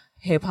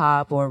hip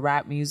hop or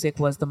rap music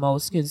was the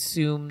most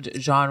consumed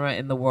genre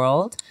in the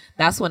world?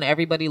 That's when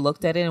everybody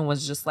looked at it and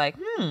was just like,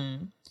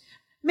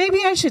 maybe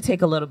I should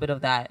take a little bit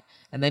of that.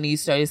 And then you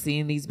started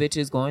seeing these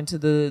bitches going to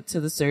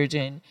the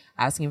surgeon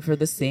asking for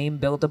the same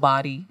build a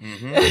body.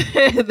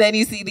 Then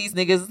you see these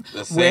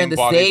niggas wearing the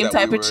bodies same that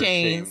type we of were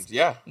chains. ashamed.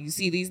 Yeah. You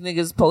see these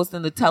niggas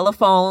posting the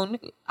telephone,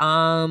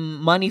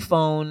 money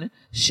phone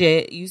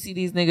shit. You see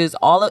these niggas,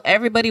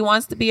 everybody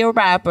wants to be a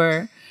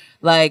rapper,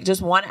 like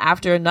just one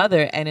after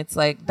another. And it's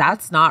like,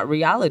 that's not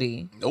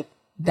reality. Nope.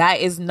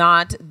 That is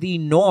not the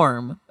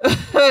norm.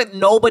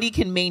 Nobody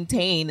can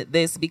maintain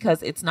this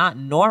because it's not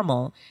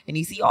normal. And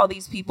you see all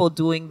these people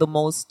doing the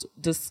most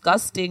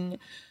disgusting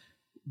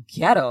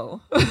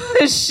ghetto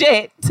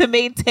shit to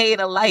maintain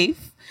a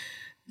life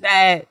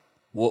that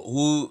Well,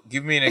 who?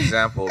 Give me an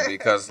example,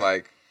 because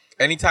like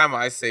anytime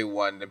I say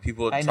one, then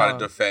people I try to know.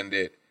 defend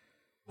it,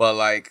 but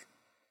like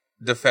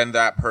defend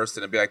that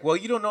person and be like, well,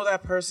 you don't know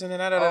that person,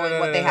 and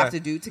what they have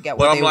to do to get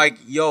But what I'm they like,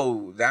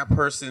 yo, that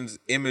person's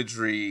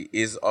imagery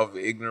is of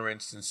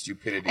ignorance and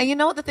stupidity. And you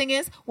know what the thing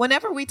is?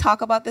 Whenever we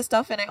talk about this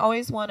stuff, and I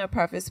always want to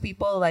preface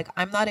people, like,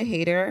 I'm not a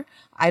hater.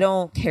 I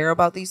don't care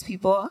about these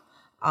people.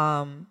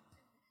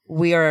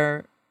 We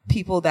are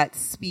people that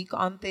speak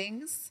on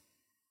things.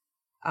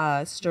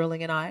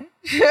 Sterling and I.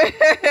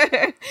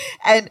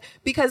 And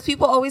because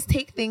people always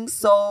take things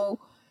so,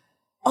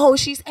 oh,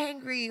 she's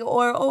angry,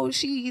 or oh,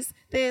 she's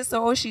this,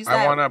 or oh, she's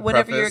I wanna that.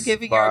 Whenever you're preface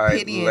giving your by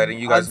opinion letting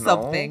you on guys know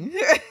something.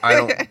 I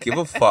don't give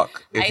a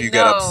fuck if I you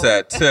get know.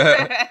 upset.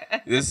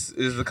 This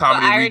is the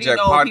Comedy I already Reject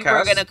know people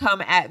are podcast. gonna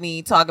come at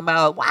me talking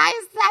about, why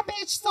is that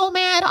bitch so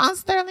mad on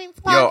Sterling's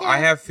podcast? Yo, I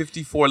have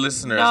 54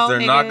 listeners. No, They're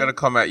not nigga. gonna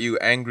come at you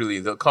angrily.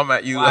 They'll come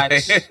at you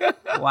watch,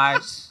 like,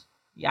 watch.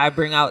 Yeah, I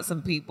bring out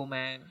some people,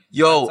 man.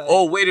 yo, That's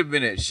oh, wait a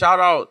minute. Shout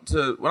out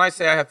to, when I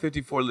say I have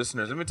 54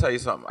 listeners, let me tell you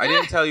something. I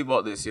didn't tell you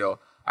about this, yo.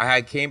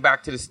 I came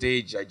back to the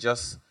stage.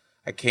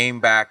 I came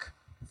back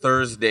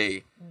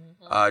Thursday.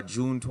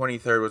 June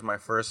 23rd was my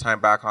first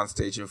time back on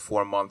stage in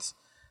 4 months.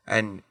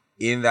 And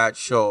in that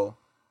show,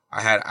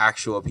 I had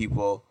actual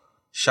people.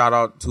 Shout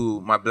out to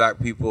my black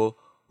people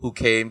who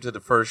came to the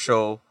first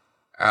show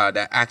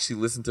that actually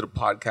listened to the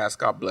podcast.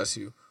 God bless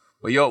you.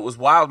 But yo, it was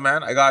wild,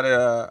 man. I got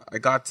a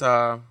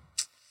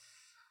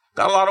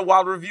lot of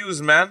wild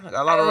reviews, man. I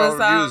got a lot of wild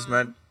reviews,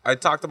 man. I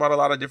talked about a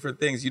lot of different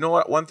things. You know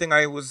what? One thing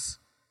I was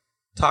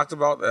talked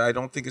about that I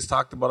don't think is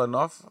talked about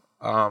enough,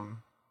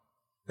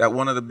 that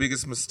one of the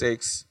biggest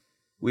mistakes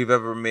we've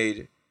ever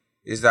made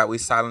is that we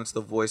silence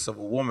the voice of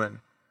a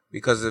woman.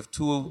 Because if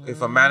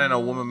a man and a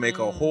woman make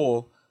a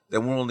whole,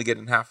 then we're only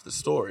getting half the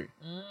story.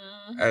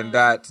 And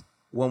that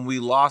when we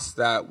lost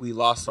that, we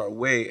lost our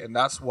way. And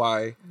that's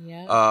why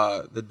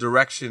the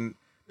direction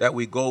that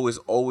we go is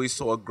always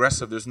so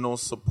aggressive. There's no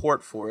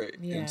support for it.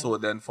 And so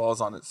it then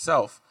falls on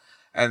itself.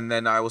 And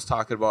then I was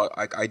talking about,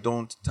 like, I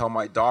don't tell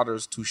my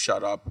daughters to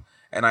shut up.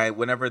 And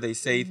whenever they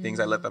say things,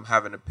 I let them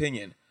have an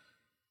opinion.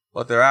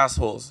 But they're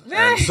assholes.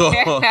 And so,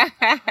 you know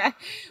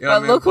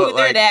but look who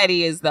their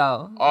daddy is,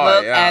 though.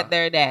 Look at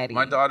their daddy.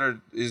 My daughter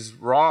is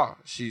raw.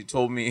 She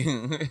told me,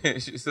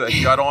 she's like,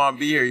 I don't want to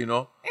be here, you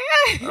know?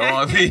 I don't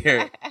want to be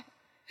here.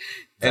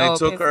 And it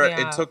took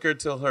her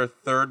till her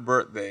 3rd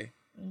birthday.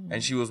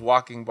 And she was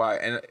walking by.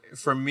 And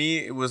for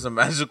me, it was a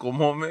magical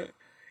moment,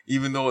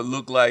 even though it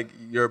looked like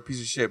you're a piece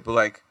of shit. But,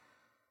 like,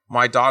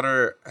 my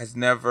daughter has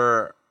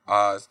never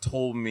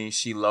told me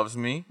she loves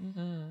me,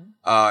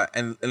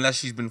 and unless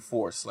she's been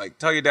forced. Like,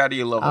 tell your daddy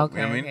you love him.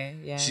 You know what I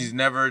mean? Yeah. She's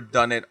never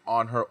done it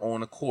on her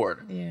own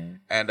accord. Yeah.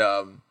 And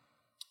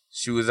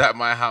she was at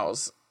my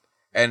house,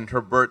 and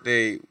her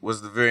birthday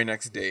was the very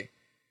next day.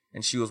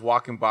 And she was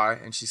walking by,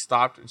 and she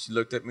stopped, and she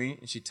looked at me,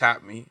 and she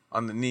tapped me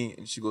on the knee,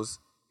 and she goes,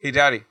 "Hey,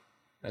 Daddy."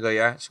 I go,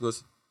 "Yeah." She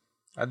goes,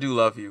 "I do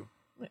love you."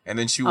 And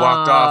then she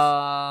walked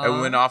off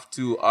and went off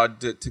to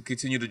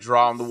continue to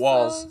draw on the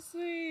walls. So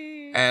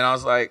sweet. And I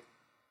was like,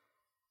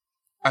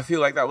 I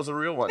feel like that was a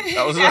real one.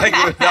 That was like,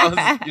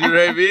 you know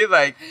what I mean?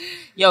 Like,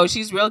 yo,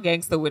 she's real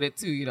gangster with it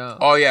too, you know.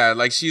 Oh yeah,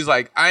 like she's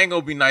like, I ain't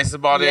gonna be nice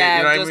about it. You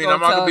know what I mean? I'm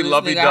not gonna be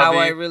lovey dovey. How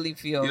I really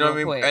feel. You know what I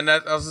mean? Quick. And I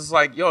was just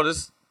like, yo,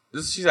 this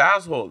she's an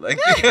asshole. Like,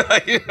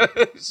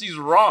 she's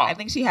raw. I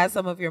think she has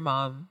some of your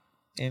mom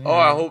in her. Oh,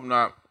 I hope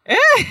not.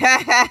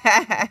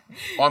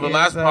 On the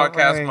last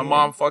podcast, my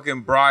mom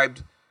fucking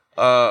bribed.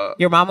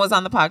 Your mom was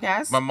on the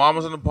podcast? My mom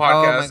was on the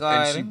podcast, oh my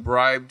God. and she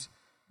bribed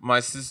my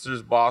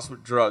sister's boss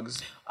with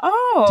drugs.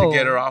 Oh. To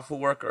get her off of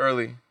work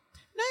early.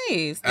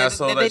 Nice.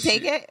 Did they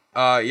take it?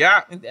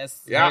 Yeah.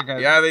 That's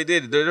yeah, they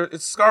did.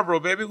 It's Scarborough,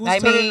 baby.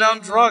 Who's turning down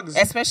drugs?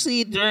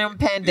 Especially during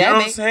pandemic. You know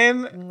what I'm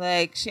saying?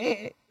 Like,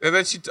 shit. And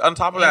then she, on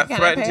top of that,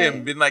 threatened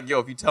him, being like, yo,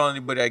 if you tell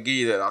anybody I give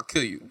you that, I'll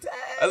kill you.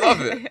 I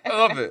love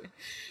it.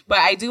 But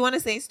I do want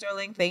to say,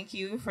 Sterling, thank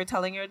you for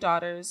telling your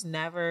daughters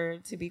never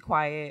to be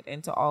quiet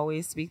and to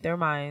always speak their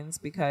minds,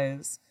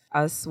 because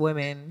us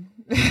women,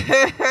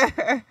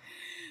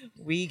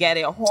 we get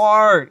it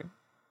hard.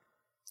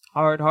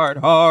 Hard.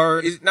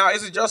 Is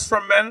it just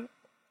from men?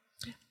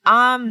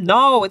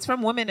 No, it's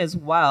from women as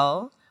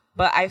well.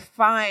 But I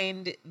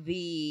find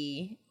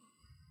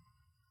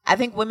I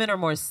think women are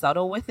more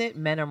subtle with it.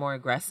 Men are more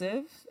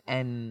aggressive.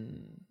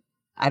 And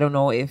I don't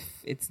know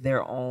if it's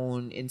their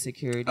own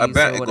insecurities. I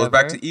bet it goes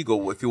back to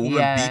ego. If a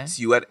woman beats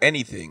you at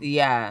anything.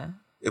 Yeah.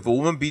 If a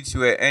woman beats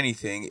you at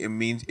anything, it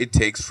means it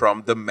takes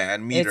from the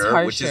man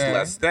meter, which is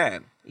less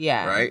than.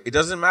 Yeah. Right? It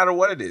doesn't matter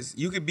what it is.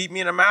 You could beat me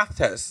in a math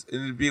test,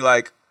 and it'd be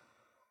like,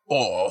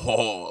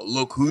 oh,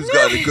 look who's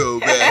got to go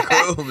back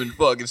home and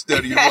fucking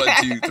study 1,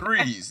 2,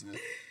 3s.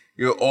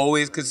 You're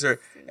always concerned.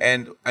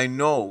 And I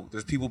know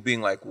there's people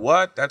being like,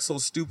 what? That's so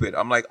stupid.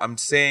 I'm like, I'm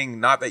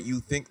saying not that you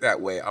think that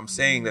way. I'm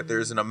saying that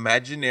there's an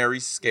imaginary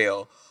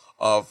scale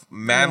of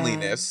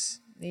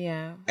manliness.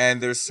 Yeah.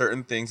 And there's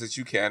certain things that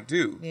you can't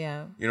do.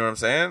 Yeah. You know what I'm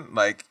saying?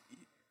 Like,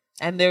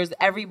 and there's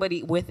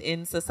everybody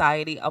within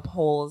society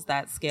upholds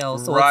that scale.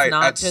 So right, it's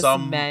not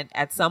just men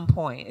at some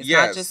point. It's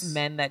not just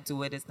men that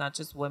do it. It's not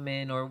just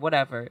women or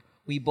whatever.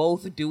 We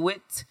both do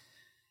it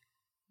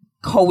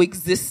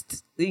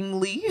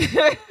coexistingly.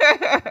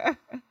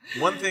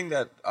 One thing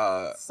that,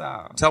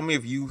 tell me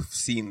if you've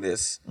seen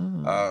this.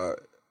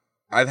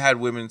 I've had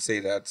women say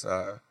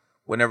that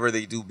whenever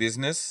they do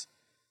business,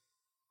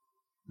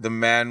 the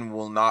man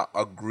will not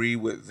agree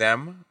with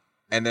them.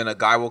 And then a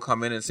guy will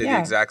come in and say the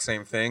exact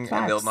same thing. Facts.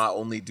 And they'll not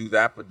only do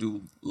that, but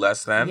do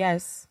less than.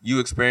 Yes. You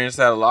experience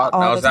that a lot? All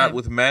now, is that time.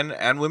 with men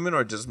and women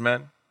or just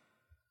men?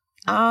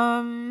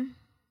 I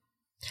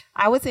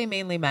would say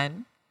mainly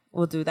men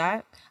will do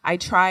that. I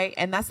try,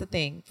 and that's the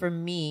thing. For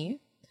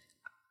me,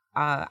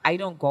 I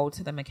don't go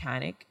to the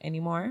mechanic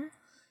anymore.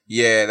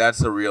 Yeah,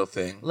 that's a real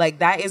thing. Like,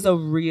 that is a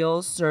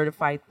real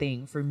certified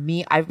thing. For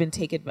me, I've been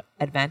taken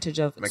advantage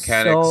of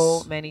mechanics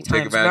so many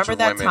times. Remember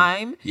that women.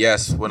 time?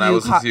 Yes, when I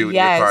was with you in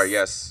your car,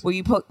 yes. Where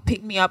you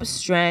picked me up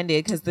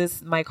stranded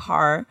because my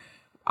car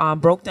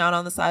broke down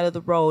on the side of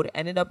the road,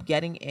 ended up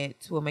getting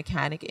it to a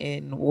mechanic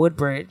in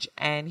Woodbridge,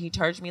 and he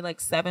charged me like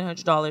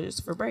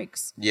 $700 for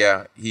brakes.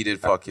 Yeah, he did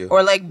fuck you.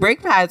 Or like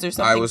brake pads or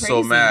something. I was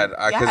so mad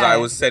because I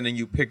was sending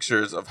you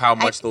pictures of how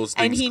much those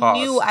things cost. And he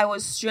knew I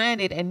was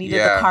stranded and needed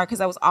the car because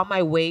I was on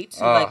my way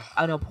to like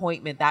an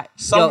appointment that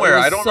somewhere.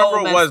 I don't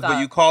remember what it was, but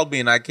you called me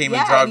and I came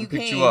and tried to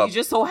pick you up. You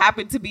just so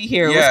happened to be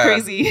here. It was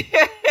crazy.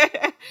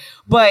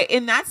 But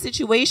in that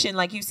situation,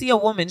 like, you see a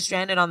woman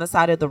stranded on the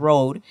side of the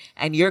road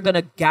and you're going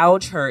to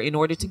gouge her in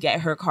order to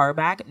get her car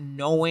back,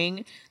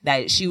 knowing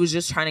that she was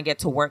just trying to get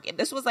to work. And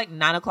this was like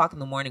 9:00 in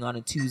the morning on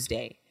a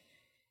Tuesday.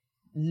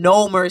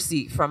 no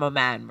mercy from a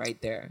man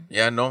right there.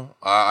 Yeah, no,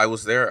 I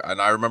was there,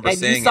 and I remember And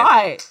saying you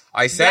saw it.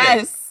 I said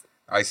Yes. it.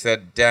 I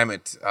said, "Damn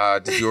it!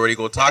 Did you already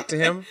go talk to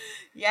him?"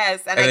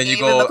 Yes, and And I then gave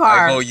you him go, the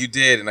car. I go, "You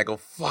did," and I go,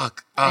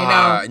 "Fuck!" I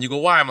know. And you go,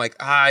 "Why?" I'm like,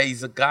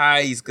 he's a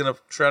guy. He's gonna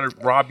try to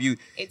rob you. It's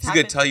He's gonna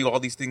happened. tell you all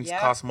these things Yep.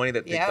 cost money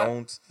that they Yep.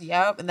 don't.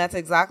 Yep, and that's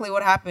exactly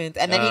what happened.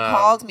 And then he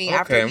called me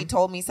after okay. he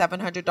told me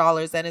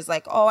 $700 and is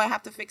like, "Oh, I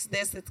have to fix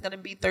this. It's gonna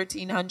be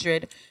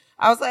 $1,300."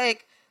 I was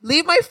like,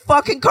 "Leave my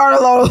fucking car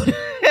alone.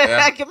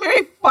 Give me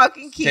my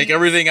fucking keys." Take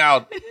everything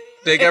out.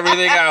 Take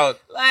everything out.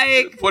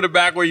 Like, Put it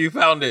back where you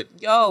found it.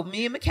 yo,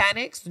 me and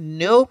mechanics,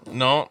 nope.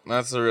 No,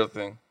 that's the real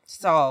thing.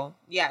 So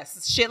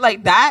yes, shit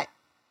like that,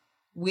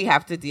 we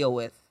have to deal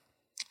with.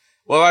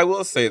 Well, I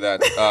will say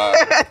that.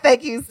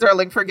 Thank you,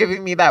 Sterling, for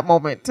giving me that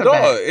moment to No,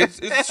 vent.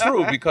 it's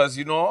true because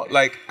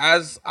like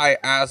as I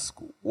ask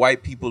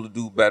white people to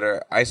do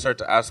better, I start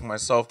to ask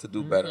myself to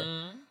do better,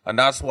 and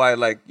that's why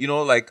like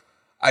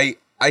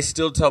I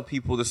still tell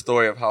people the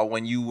story of how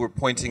when you were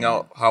pointing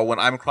out how when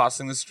I'm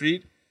crossing the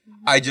street,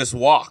 I just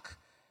walk,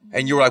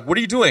 and you were like, "What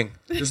are you doing?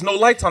 There's no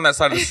lights on that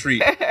side of the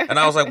street," and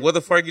I was like, "What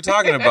the fuck are you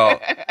talking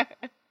about?"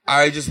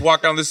 I just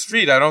walk down the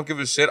street. I don't give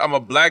a shit. I'm a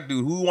black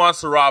dude. Who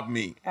wants to rob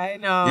me? I know. You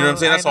know what I'm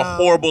saying? That's a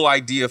horrible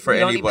idea for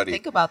You don't anybody. even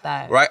think about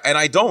that. Right? And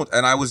I don't.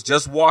 And I was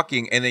just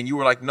walking. And then you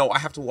were like, no, I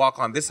have to walk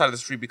on this side of the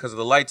street because of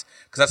the lights.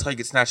 Because that's how you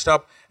get snatched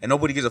up. And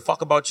nobody gives a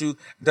fuck about you.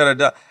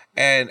 Da-da-da.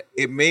 And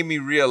it made me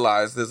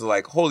realize there's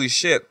like, holy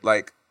shit.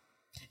 Like,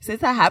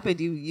 Since that happened,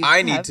 you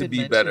I need have to been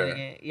be better.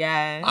 mentioning it.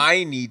 Yeah.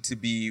 I need to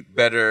be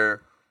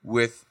better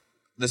with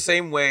the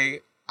same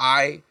way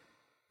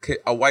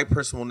a white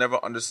person will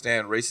never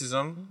understand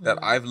racism that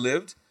I've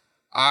lived.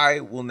 I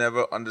will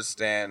never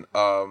understand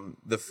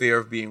the fear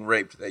of being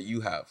raped that you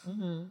have.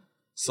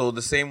 So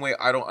the same way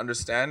I don't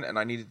understand and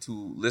I needed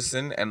to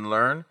listen and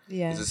learn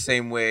is the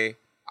same way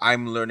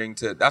I'm learning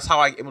to. That's how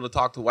I'm able to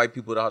talk to white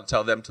people, to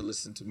tell them to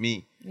listen to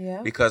me.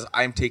 Yeah. Because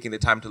I'm taking the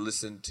time to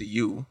listen to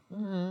you.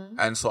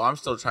 And so I'm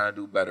still trying to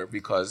do better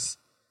because,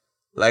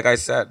 like I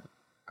said,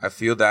 I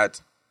feel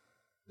that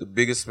the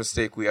biggest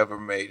mistake we ever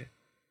made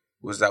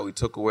was that we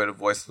took away the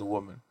voice of the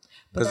woman.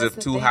 Because if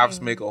two halves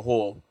make a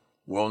whole,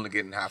 we're only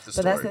getting half the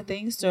story. But that's the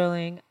thing,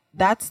 Sterling.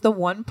 That's the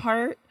one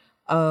part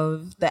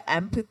of the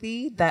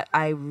empathy that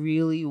I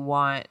really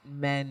want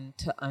men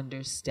to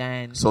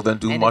understand. So then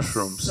do And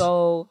mushrooms. It's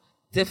so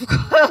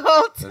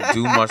difficult. Then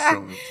do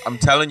mushrooms. I'm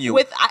telling you.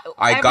 With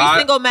every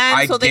single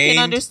man so they can gained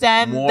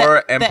understand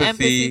more the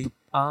empathy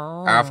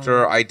Oh.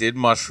 after I did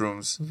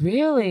mushrooms.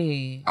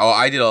 Really? Oh,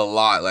 I did a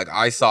lot. Like,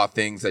 I saw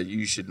things that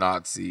you should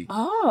not see.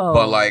 Oh.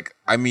 But, like,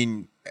 I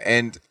mean,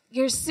 and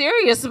You're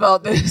serious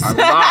about this. I'm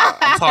not.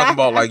 I'm talking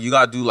about, like, you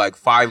got to do, like,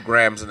 5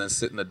 grams and then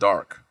sit in the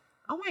dark.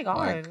 Oh my god!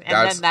 Like, and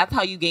that's- then that's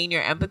how you gain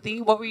your empathy.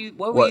 What were you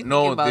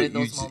thinking about in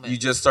those moments? you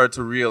just start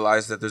to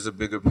realize that there's a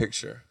bigger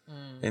picture.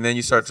 And then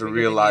you start to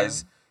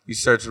realize,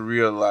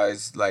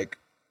 like,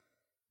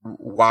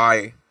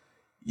 why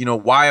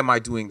am I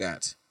doing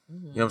that? You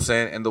know what I'm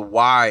saying? And the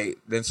why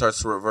then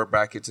starts to revert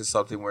back into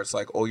something where it's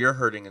like, oh, you're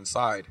hurting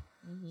inside.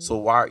 So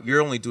why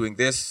you're only doing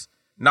this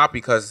not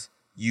because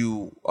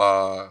you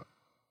are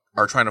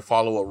trying to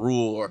follow a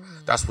rule or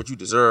that's what you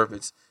deserve.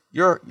 It's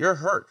you're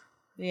hurt.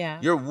 Yeah.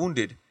 You're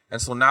wounded.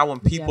 And so now when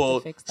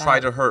people fix try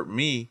that. to hurt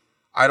me,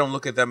 I don't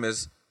look at them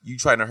as you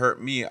trying to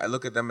hurt me. I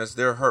look at them as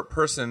they're a hurt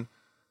person.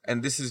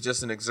 And this is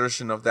just an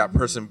exertion of that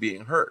person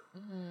being hurt.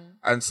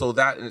 And so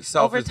that in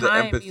itself Over is the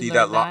time, empathy you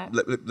that, learn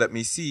let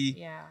me see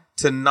Yeah.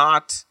 to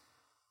not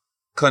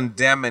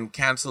condemn and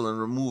cancel and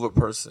remove a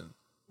person,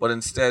 but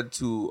instead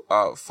to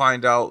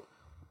find out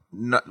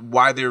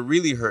why they're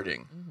really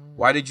hurting.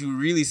 Why did you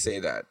really say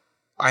that?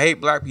 I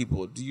hate black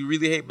people. Do you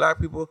really hate black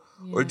people?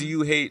 Or do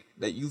you hate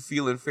that you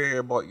feel inferior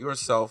about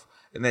yourself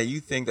and that you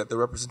think that the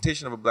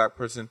representation of a black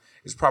person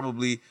is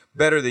probably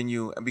better than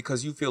you, and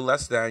because you feel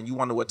less than, you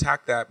want to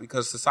attack that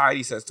because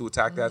society says to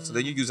attack that, so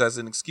then you use that as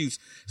an excuse.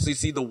 So you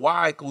see the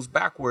why goes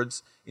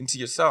backwards into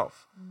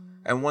yourself.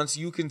 And once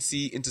you can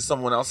see into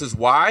someone else's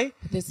why,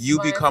 This is you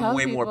why I become tell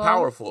way more people-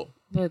 powerful.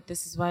 But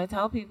this is why I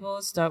tell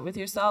people, start with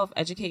yourself,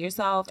 educate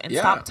yourself, and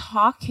Yeah. stop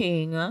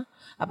talking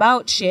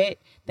about shit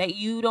that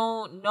you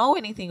don't know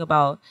anything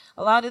about.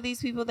 A lot of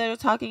these people that are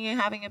talking and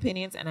having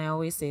opinions, and I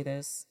always say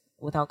this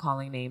without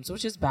calling names,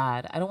 which is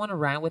bad. I don't want to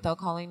rant without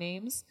calling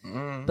names,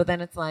 but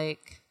then it's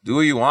like, Do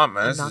what you want,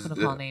 man. I'm This not is going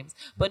to it. call names.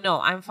 But no,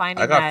 I'm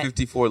finding I got that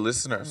 54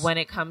 listeners. when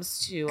it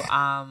comes to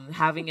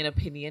having an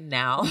opinion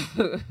now,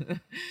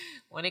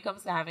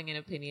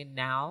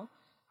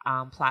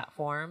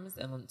 platforms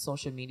and on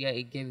social media,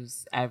 it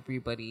gives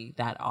everybody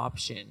that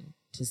option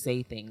to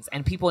say things.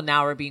 And people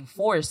now are being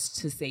forced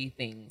to say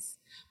things,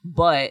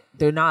 but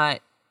they're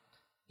not.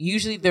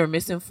 Usually they're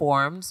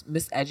misinformed,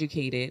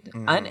 miseducated,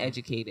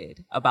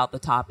 uneducated about the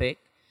topic,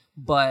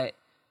 but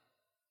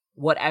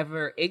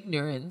whatever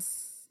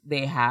ignorance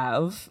they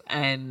have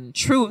and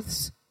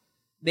truths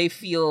they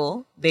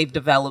feel they've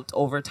developed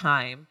over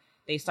time,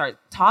 they start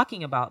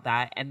talking about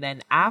that. And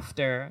then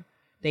after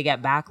they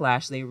get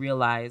backlash, they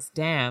realize,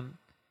 damn,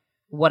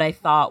 what I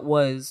thought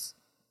was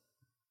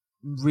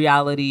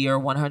reality or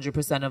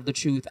 100% of the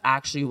truth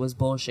actually was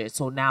bullshit.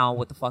 So now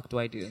what the fuck do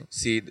I do?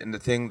 See, and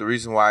the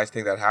reason why I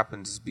think that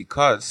happens is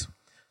because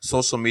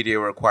social media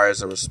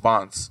requires a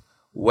response.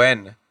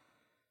 When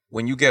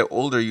you get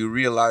older, you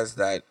realize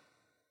that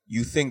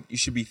you think you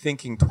should be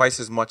thinking twice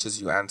as much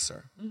as you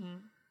answer.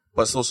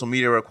 But social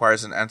media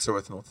requires an answer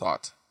with no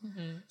thought.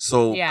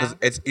 So because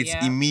it's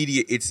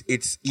immediate,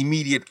 it's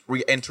immediate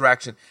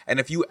interaction. And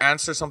if you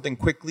answer something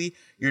quickly,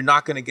 you're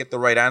not going to get the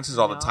right answers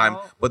all the time.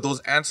 But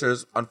those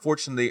answers,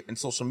 unfortunately, in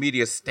social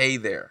media, stay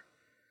there.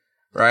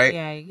 Right?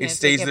 Yeah, you it can't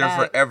stays take it there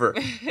back. forever.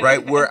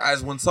 Right?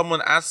 Whereas when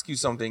someone asks you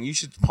something, you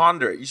should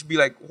ponder it. You should be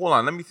like, hold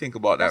on, let me think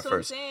about That's that what I'm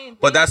first. saying.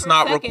 But Think that's for a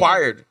not second.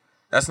 required.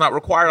 That's not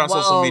required on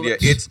social Well, media.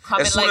 It's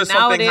comment as soon like as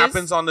something nowadays.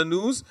 happens on the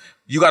news,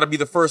 you got to be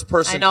the first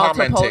person I know, to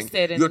commenting. post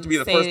it You have to be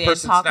the and first say it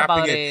person and talk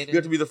snapping about it. it You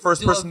have to be the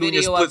first do a person doing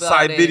your video split about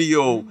side it.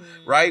 video,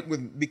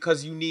 right?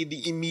 Because you need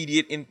the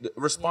immediate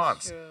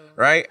response, true.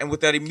 right? And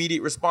with that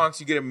immediate response,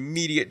 you get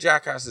immediate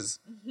jackasses.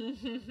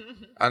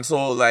 And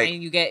so, like,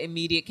 And you get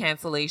immediate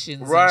cancellations.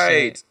 And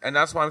right. shit. And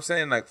that's why I'm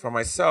saying, like, for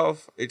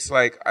myself, it's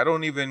like I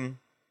don't even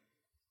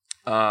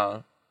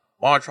want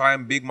to try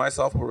and big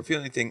myself or feel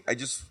anything.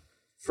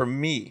 For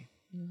me,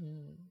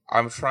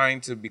 I'm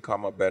trying to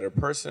become a better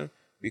person,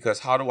 because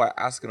how do I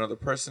ask another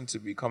person to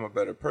become a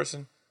better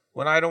person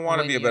when I don't want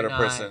to When be a you're better not.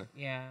 person?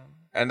 Yeah.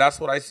 And that's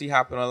what I see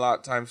happen a lot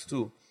of times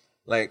too.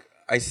 Like,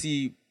 I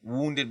see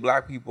wounded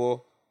black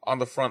people on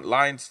the front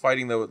lines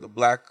fighting the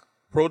black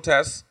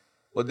protests,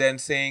 but then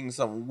saying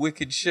some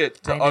wicked shit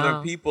to I other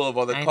know. people of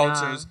other I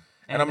cultures. know.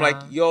 And I I'm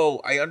like, know.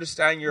 yo, I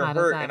understand your How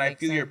does hurt that and I make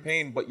feel your sense?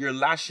 pain, but you're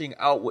lashing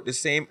out with the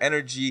same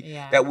energy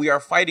Yeah. that we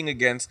are fighting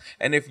against.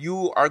 And if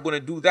you are going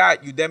to do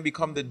that, you then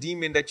become the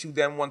demon that you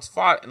then once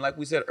fought. And like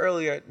we said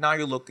earlier, now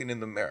you're looking in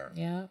the mirror.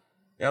 Yeah. You know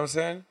what I'm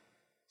saying?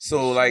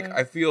 So, like,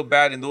 I feel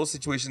bad in those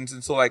situations.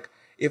 And so, like,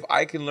 if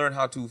I can learn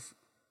how to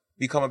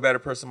become a better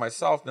person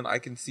myself, then I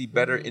can see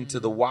better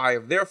into the why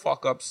of their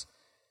fuck-ups.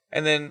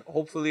 And then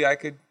hopefully I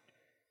could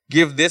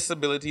give this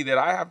ability that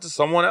I have to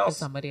someone else.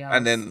 somebody else.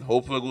 And then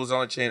hopefully it goes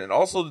on the chain. And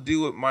also to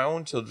deal with my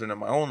own children and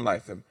my own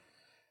life. And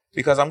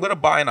because I'm going to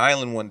buy an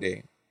island one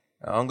day.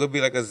 I'm going to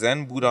be like a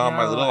Zen Buddha on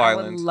my Yo, little I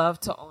island. would love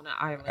to own an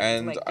island.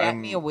 And like, get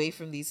I'm- me away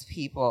from these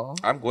people.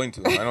 I'm going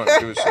to. I don't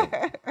give a shit.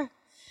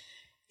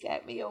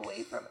 Get me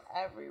away from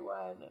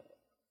everyone.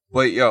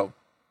 But yo,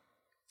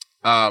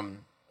 a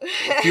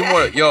few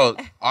more. Yo,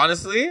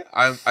 honestly,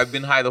 I've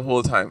been high the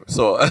whole time.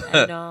 So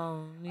I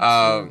know. Me too.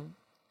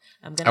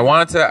 I'm gonna. I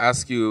wanted to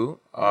ask you,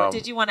 What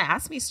did you want to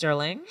ask me,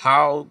 Sterling?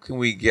 how can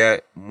we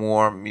get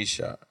more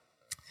Misha?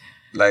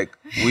 Like,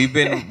 we've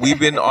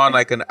been on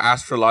like an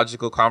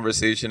astrological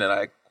conversation, and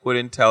I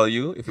couldn't tell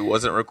you if it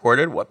wasn't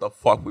recorded what the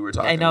fuck we were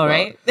talking I know, about.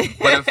 right? But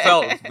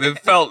it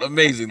felt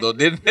amazing though,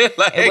 didn't it?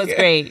 Like, It was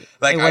great.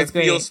 Like, It I was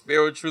feel great.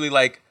 spiritually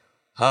like,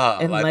 like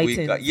we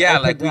Enlightened, got, yeah,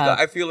 like opened we got. up.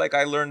 I feel like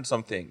I learned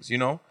some things, you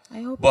know.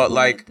 I hope. But people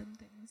like, learned them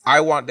things. I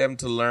want them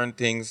to learn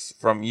things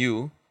from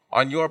you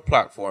on your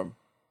platform.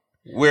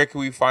 Where can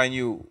we find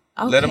you?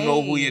 Let them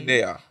know who Okay.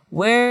 they are.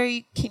 Where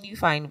can you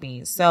find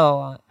me?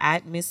 So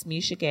at Miss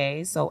Misha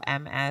Gay, so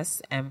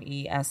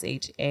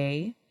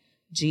MSMESHAGAYE,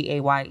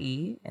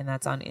 and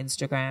that's on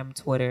Instagram,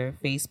 Twitter,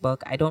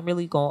 Facebook. I don't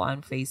really go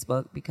on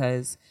Facebook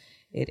because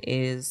it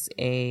is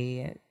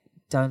a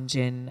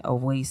dungeon, a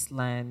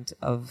wasteland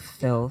of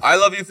filth, I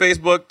love you,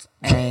 Facebook.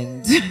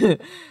 and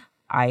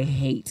I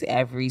hate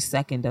every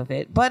second of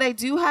it. But I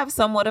do have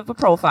somewhat of a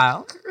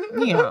profile,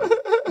 you know,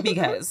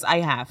 because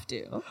I have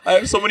to. I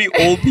have so many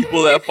old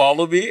people that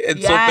follow me,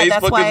 and so That's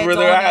Facebook why is where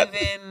I they're don't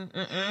at. even.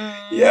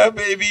 Yeah,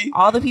 baby.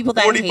 All the people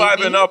that 45 hate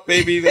me, and up,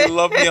 baby. They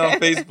love me on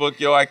Facebook.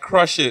 Yo, I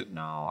crush it.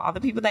 No, all the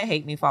people that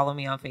hate me follow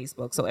me on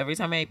Facebook. So every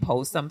time I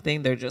post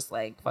something, they're just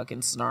like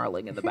fucking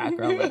snarling in the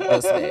background like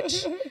this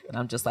bitch. And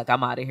I'm just like,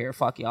 I'm out of here.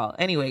 Fuck y'all.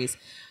 Anyways,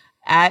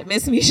 at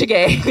Miss Misha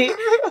Gay,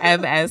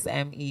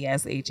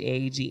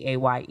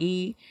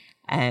 MSMESHAGAYE,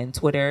 and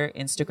Twitter,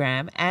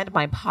 Instagram, and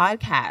my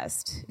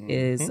podcast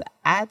is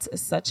at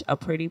Such a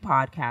Pretty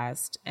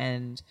Podcast,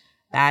 and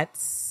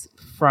that's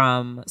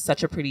from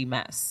Such a Pretty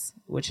Mess,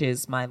 which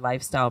is my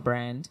lifestyle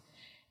brand.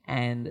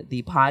 And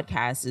the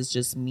podcast is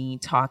just me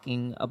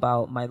talking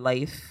about my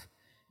life,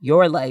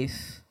 your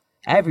life,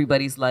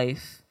 everybody's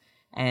life,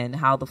 and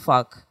how the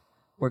fuck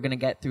we're going to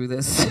get through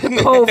this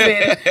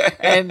COVID.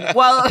 And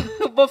well,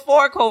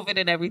 before COVID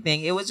and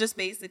everything, it was just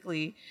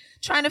basically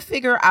trying to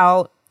figure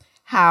out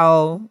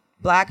how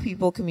Black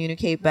people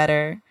communicate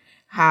better,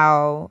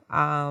 how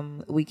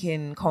we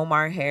can comb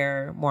our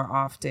hair more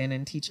often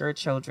and teach our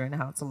children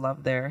how to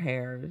love their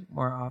hair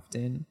more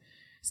often.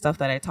 Stuff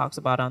that I talked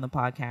about on the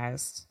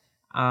podcast.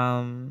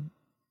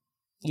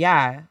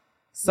 Yeah.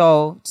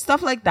 So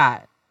stuff like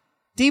that.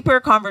 Deeper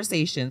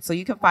conversation. So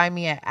you can find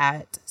me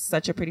at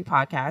Such a Pretty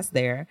Podcast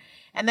there.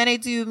 And then I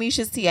do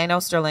Misha's Tea. I know,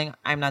 Sterling,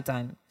 I'm not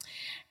done.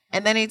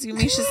 And then I do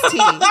Misha's tea.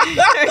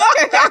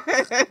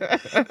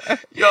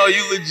 Yo,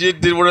 you legit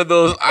did one of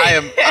those. I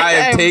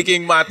am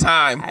taking my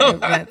time. I have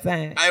that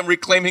time. I am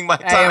reclaiming my I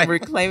time. am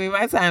reclaiming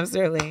my time,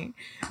 Sterling,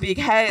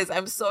 because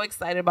I'm so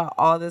excited about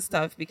all this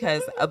stuff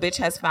because a bitch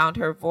has found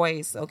her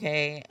voice,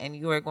 okay? And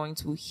you are going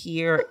to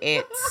hear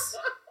it.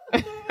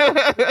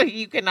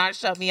 You cannot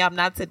shut me up.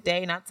 Not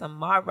today, not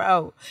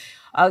tomorrow.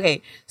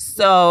 Okay,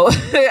 so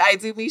I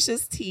do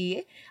Misha's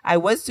tea. I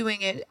was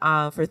doing it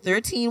for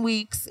 13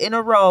 weeks in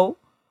a row.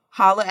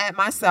 Holla at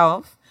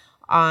myself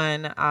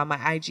on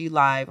my IG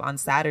Live on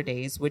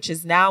Saturdays, which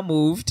is now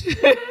moved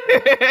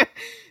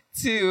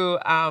to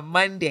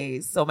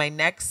Mondays. So my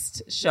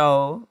next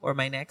show or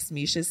my next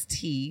Misha's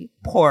Tea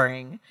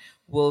pouring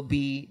will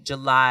be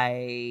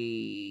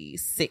July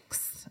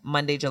 6th,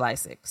 Monday, July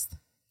 6th.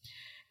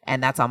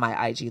 And that's on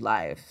my IG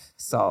Live.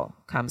 So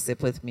come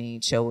sip with me,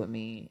 chill with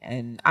me.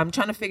 And I'm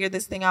trying to figure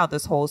this thing out,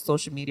 this whole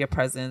social media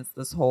presence,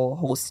 this whole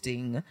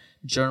hosting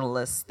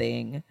journalist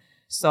thing.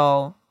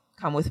 So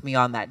come with me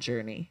on that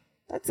journey.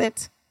 That's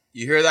it.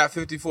 You hear that,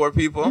 54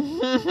 people?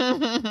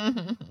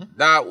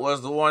 That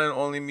was the one and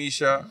only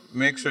Misha.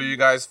 Make sure you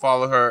guys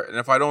follow her. And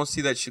if I don't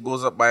see that she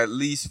goes up by at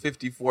least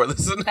 54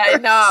 listeners. I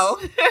know.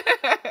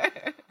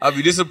 I'll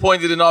be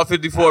disappointed in all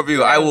 54 of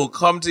you. I will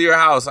come to your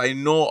house. I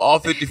know all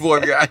 54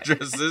 of your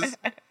addresses.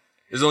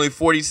 There's only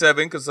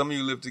 47 because some of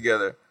you live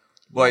together.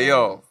 But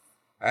yo,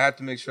 I had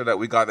to make sure that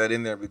we got that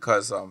in there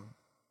because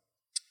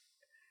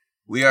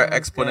we are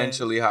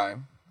exponentially high.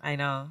 I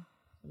know.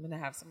 I'm going to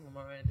have some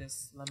more of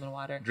this lemon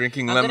water.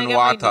 Drinking I'm lemon gonna get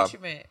water. my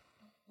Nutriment.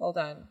 Hold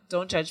on.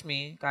 Don't judge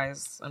me,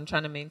 guys. I'm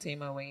trying to maintain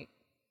my weight.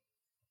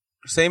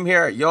 Same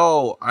here.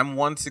 Yo, I'm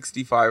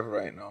 165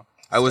 right now.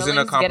 I was in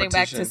a competition. Getting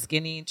back to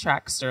skinny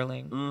track,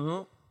 Sterling.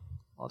 Mm-hmm.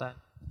 Hold on.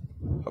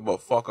 How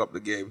about fuck up the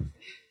game?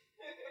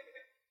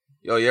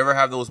 Yo, you ever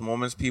have those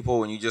moments, people,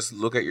 when you just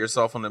look at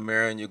yourself in the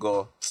mirror and you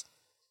go,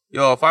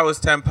 yo, if I was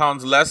 10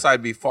 pounds less,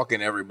 I'd be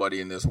fucking everybody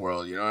in this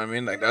world. You know what I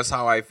mean? Like, that's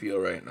how I feel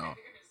right now.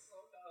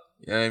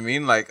 You know what I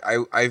mean? Like,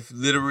 I've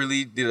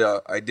literally did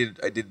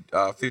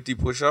 50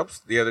 push-ups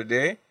the other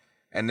day,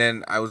 and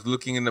then I was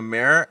looking in the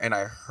mirror, and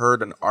I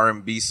heard an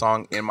R&B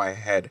song in my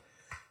head.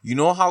 You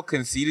know how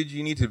conceited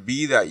you need to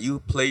be that you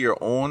play your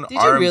own Did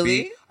R&B? you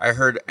really? I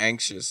heard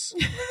Anxious.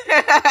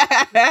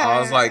 I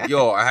was like,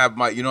 yo, I have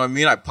my, you know what I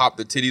mean? I popped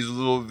the titties a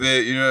little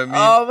bit, you know what I mean?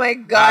 Oh my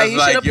God, I was you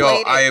like, should have yo,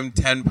 played it. I am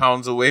 10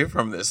 pounds away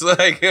from this.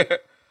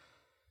 Like,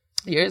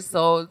 You're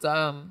so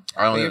dumb.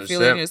 I don't You're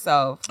understand. feeling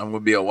yourself. I'm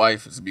going to be a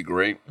wife. It's going to be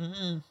great.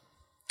 Mm-hmm.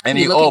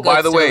 Any, You're looking oh, by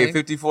good, the way, Sterling.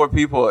 54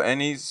 people,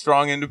 any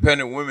strong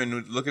independent women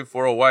who's looking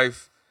for a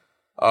wife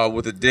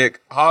with a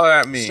dick, holler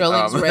at me.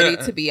 Sterling's ready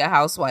to be a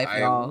housewife,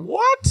 y'all.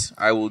 What?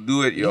 I will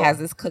do it, yo. He has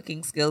his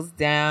cooking skills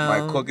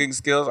down. My cooking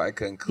skills, I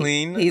can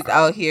clean. He's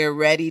out here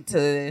ready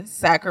to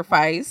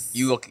sacrifice.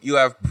 You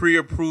have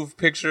pre-approved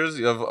pictures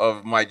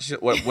of my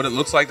what it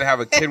looks like to have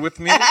a kid with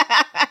me.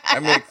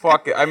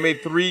 I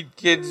made 3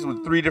 kids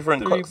with 3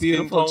 different Three skin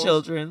beautiful tones.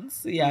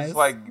 children's. Yes. It's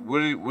like, what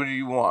do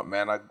you want,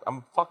 man?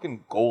 I'm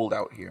fucking gold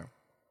out here.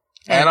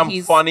 And And I'm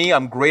he's- funny.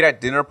 I'm great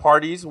at dinner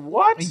parties.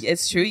 What?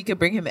 It's true. You could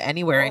bring him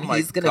anywhere, and Oh my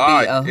he's gonna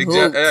God. be a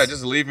hoot. Yeah,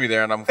 just leave me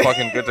there, and I'm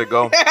fucking good to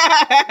go.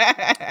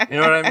 You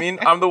know what I mean?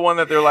 I'm the one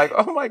that they're like,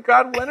 oh my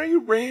God, when are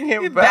you bringing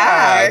him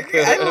back?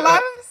 I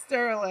love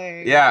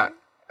Sterling. Yeah,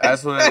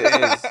 that's what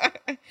it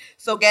is.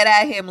 So get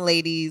at him,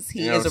 ladies.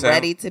 He You know what is I'm saying?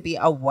 ready to be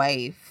a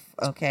wife.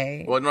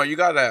 Okay. Well, no, you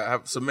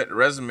gotta submit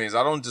resumes.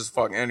 I don't just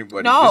fuck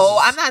anybody. No,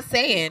 I'm not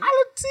saying.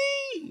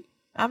 Quality.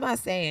 I'm not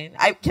saying.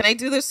 Can I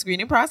do the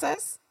screening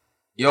process?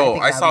 Yo,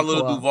 think I that'd saw be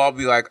Lil cool. Duval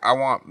be like, I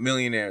want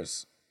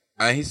millionaires.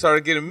 And he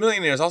started getting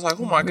millionaires. I was like,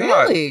 oh my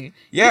God. Really?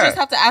 Yeah. You just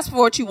have to ask for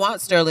what you want,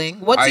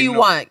 Sterling. What do you know.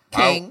 want,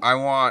 King? I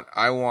want.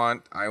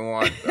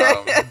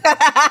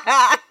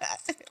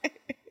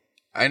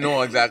 I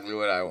know exactly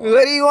what I want.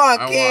 What do you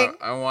want, King?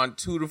 I want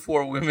 2 to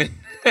 4 women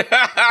to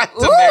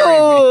marry me.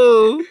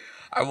 Ooh.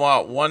 I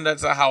want one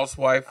that's a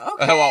housewife.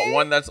 Okay. I want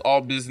one that's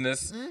all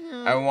business.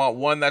 Mm-hmm. I want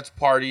one that's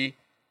party.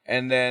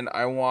 And then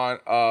I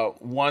want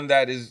one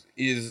that is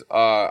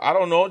I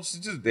don't know,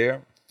 just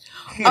there.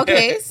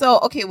 Okay,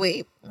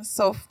 wait.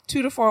 So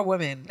 2 to 4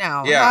 women.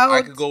 Now, Yeah,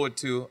 I could go with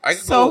 2. I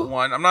could go with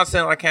 1. I'm not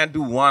saying I can't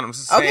do 1. I'm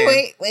just saying.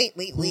 Okay,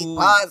 wait. Ooh.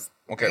 Pause.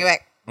 Okay. Bring it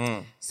back.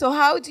 Mm. So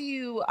how do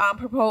you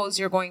propose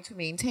you're going to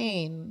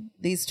maintain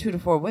these 2 to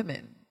 4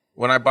 women?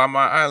 When I buy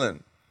my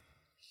island.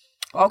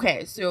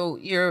 Okay, so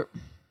you're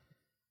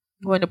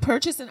going to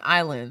purchase an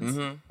island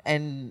Mm-hmm.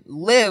 and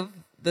live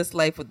this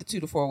life with the 2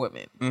 to 4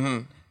 women. Mm-hmm.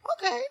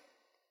 Okay.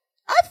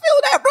 I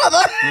feel that,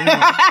 brother.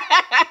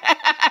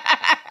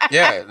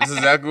 Yeah, this is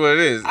exactly what it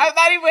is. I'm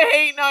not even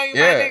hating on you, my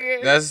Yeah,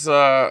 nigga. that's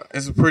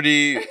it's a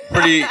pretty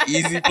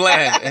easy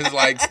plan. It's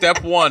like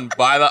step 1,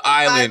 buy the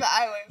island. the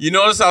island. You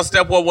notice how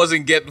step 1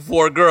 wasn't getting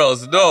 4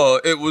 girls. No,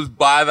 it was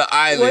buy the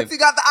island. Once you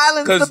got the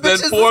islands, the Because then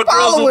bitches 4 is girls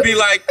will following. be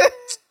like, I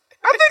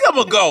think I'm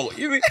gonna go.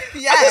 You mean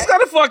Yeah. I just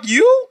gotta fuck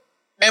you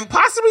and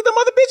possibly them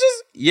other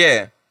bitches?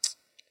 Yeah.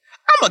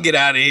 I'm gonna get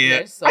out of here.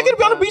 You're so I can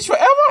be on the dumb. beach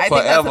forever. I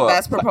think that's the Forever.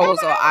 best proposal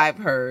Forever. I've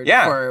heard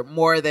Yeah. for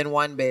more than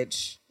one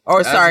bitch.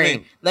 Or That's sorry,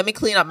 me. let me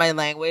clean up my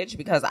language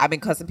because I've been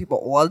cussing people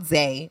all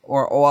day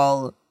or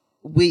all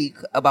week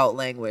about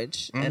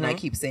language, and I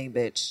keep saying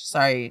bitch.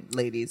 Sorry,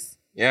 ladies.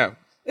 Yeah.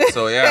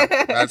 So yeah,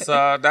 that's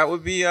that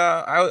would be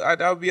that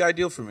would be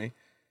ideal for me.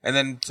 And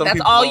then some That's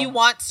people all you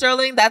want,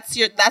 Sterling? That's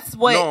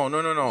what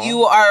No.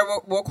 you are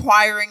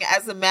requiring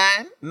as a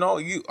man? No,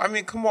 I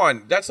mean, come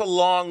on. That's a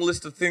long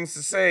list of things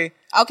to say.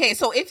 Okay,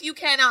 so if you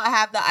cannot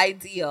have the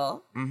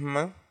ideal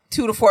 2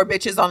 to 4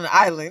 bitches on an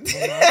island,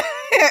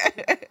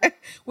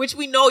 which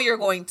we know you're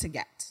going to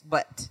get,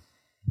 but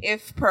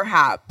if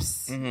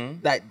perhaps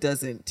that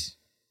doesn't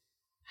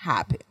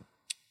happen.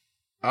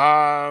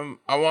 I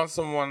want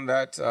someone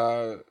that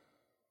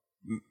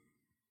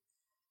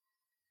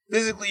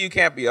physically you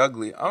can't be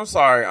ugly. I'm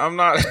sorry. I'm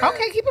not.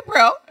 Okay, keep it real.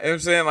 You know what I'm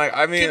saying? Like,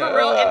 I mean, Keep it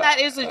real, and that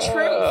is the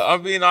truth.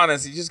 I'm being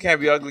honest. You just can't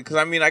be ugly. Because,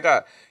 I mean,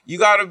 you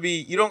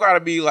don't got to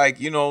be like,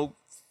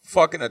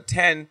 fucking a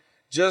 10.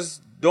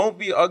 Just don't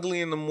be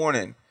ugly in the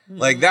morning.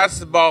 Like,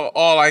 that's about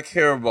all I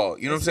care about.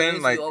 You know what I'm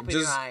saying? Like, open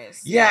just, your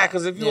eyes. yeah,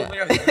 because if you open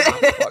your eyes,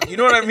 fuck. You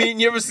know what I mean?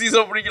 You ever see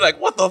somebody, you're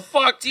like, what the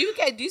fuck? Do you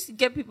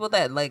get people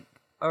that like,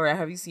 or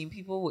have you seen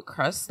people with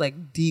crust,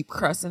 like deep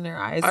crust in their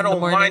eyes? I in the don't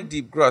morning? mind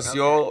deep crust,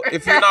 yo.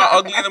 If you're not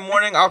ugly in the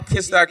morning, I'll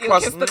kiss that You'll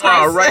crust kiss the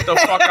mwah, crust. right the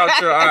fuck out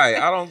your eye.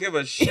 I don't give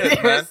a shit,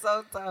 You're man.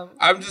 so dumb.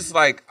 I'm just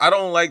like, I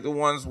don't like the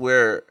ones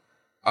where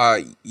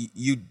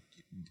you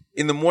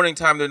in the morning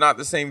time they're not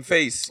the same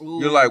face. Ooh.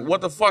 You're like,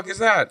 what the fuck is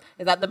that?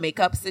 Is that the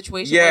makeup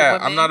situation? Yeah,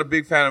 with women? I'm not a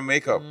big fan of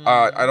makeup.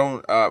 I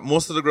don't.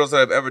 Most of the girls that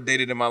I've ever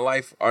dated in my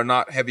life are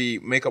not heavy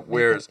makeup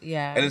wearers.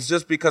 yeah. and it's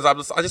just because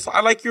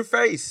I like your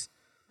face.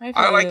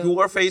 I like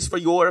your face for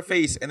your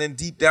face, and then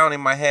deep down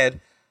in my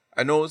head,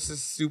 I know this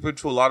is stupid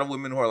to a lot of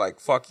women who are like,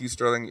 "Fuck you,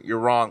 Sterling, you're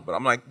wrong." But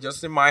I'm like,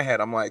 just in my head,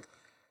 I'm like,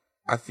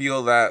 I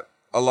feel that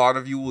a lot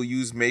of you will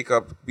use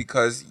makeup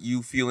because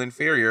you feel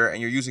inferior and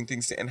you're using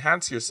things to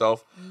enhance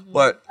yourself.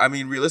 But I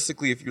mean,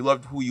 realistically, if you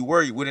loved who you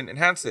were, you wouldn't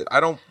enhance it.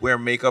 I don't wear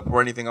makeup or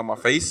anything on my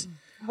face.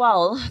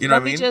 Well, You know let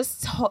what I me mean?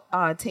 just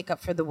take up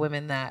for the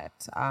women that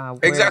wear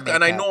Exactly,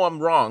 and I makeup. know I'm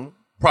wrong.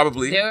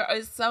 Probably. There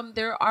is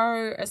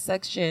a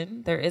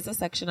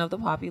section of the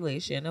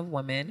population of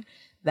women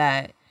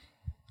that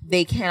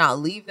they cannot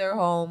leave their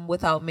home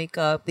without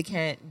makeup. They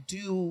can't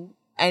do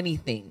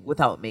anything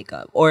without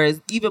makeup. Or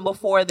even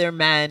before their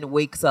man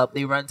wakes up,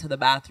 they run to the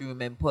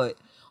bathroom and put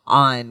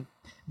on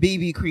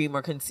BB cream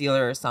or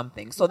concealer or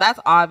something. So that's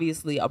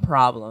obviously a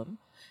problem.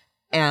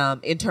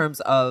 In terms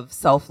of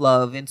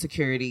self-love,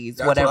 insecurities,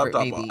 That's whatever what I'm it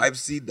talking may be. about. I've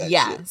seen that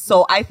Yeah. shit.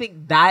 So I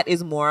think that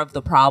is more of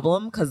the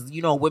problem because,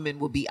 women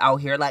will be out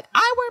here like,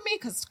 I wear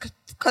makeup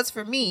because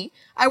for me,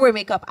 I wear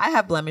makeup. I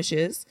have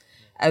blemishes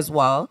as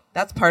well.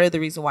 That's part of the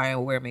reason why I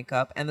wear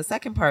makeup. And the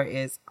second part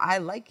is I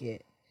like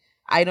it.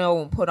 I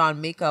don't put on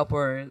makeup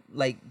or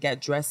like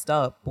get dressed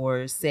up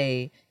or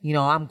say,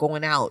 I'm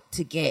going out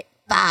to get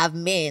 5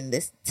 men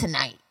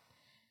tonight.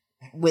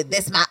 With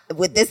this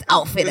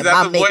outfit Is and that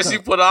my the makeup. voice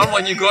you put on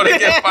when you go to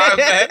get 5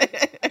 men?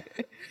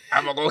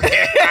 I'm gonna go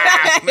get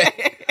 5 men.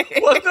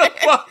 What the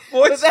fuck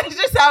But voice? that's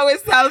just how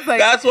it sounds like.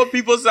 That's what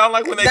people sound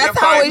like when they That's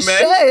get how 5 it men.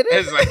 should.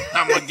 It's like,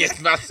 I'm gonna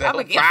get myself I'm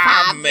gonna get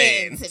 5 men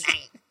men.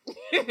 tonight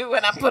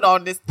when I put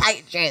on this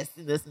tight dress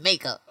and this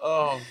makeup.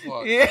 Oh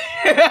fuck!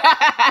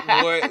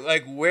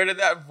 Where did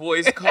that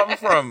voice come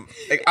from?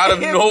 Like out of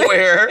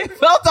nowhere. It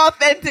felt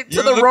authentic to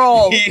You the look-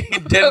 role. He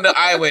did in the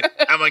eye went,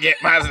 I'm gonna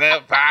get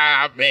myself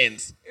 5 men.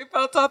 It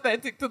felt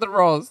authentic to the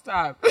role.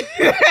 Stop.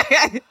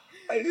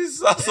 I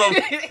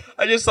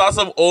just saw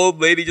some old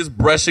lady just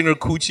brushing her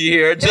coochie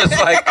hair, just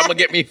like I'm gonna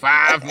get me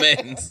 5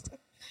 men.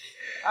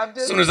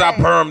 As soon as I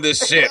perm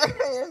this shit.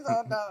 You're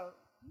so dumb.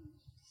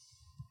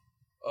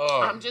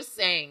 Oh. I'm just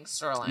saying,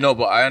 Sterling. No,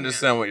 but I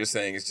understand what you're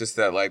saying. It's just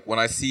that, like, when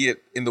I see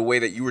it in the way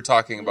that you were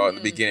talking about in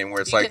the beginning,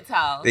 where it's You like can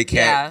tell. they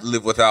can't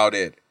live without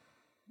it.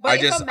 But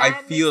I if a man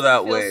feel makes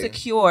that her way.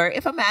 Secure.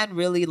 If a man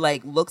really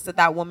like looks at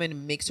that woman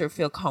and makes her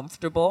feel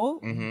comfortable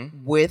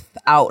Mm-hmm.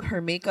 without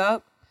her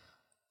makeup,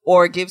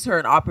 or gives her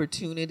an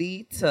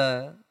opportunity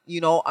to,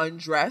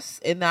 undress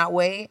in that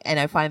way, and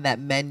I find that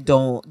men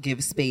don't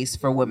give space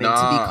for women to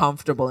Nah. be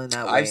comfortable in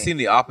that way. I've seen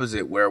the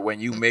opposite, where when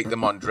you make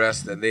them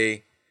undressed, then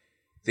they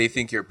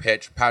think you're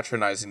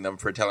patronizing them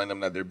for telling them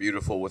that they're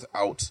beautiful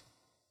without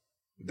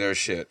their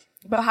shit.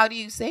 But how do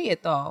you say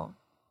it though?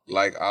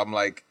 Like, I'm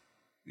like,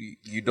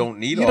 you don't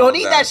need You all don't of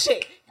need that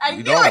shit. I You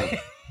knew don't. it.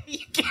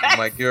 You can't I'm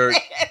like, you're say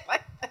it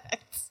like that.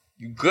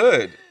 you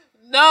good.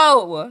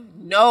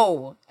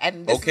 No.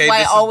 And this Okay, is why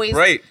this I is always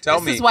great. Tell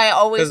this me. is why I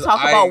always 'Cause talk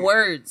about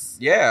words.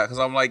 Yeah, because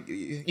I'm like,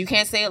 You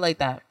can't say it like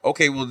that.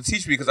 okay, well,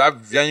 teach me, because I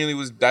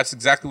genuinely that's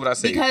exactly what I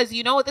say. Because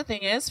you know what the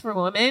thing is for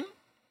women?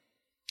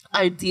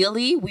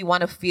 Ideally, we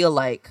want to feel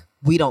like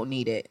we don't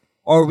need it.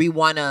 Or we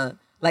want to,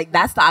 like,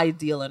 that's the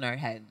ideal in our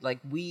head. Like,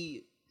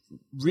 we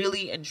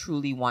really and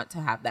truly want to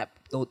have that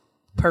the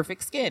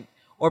perfect skin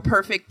or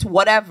perfect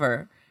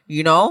whatever,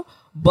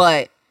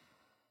 But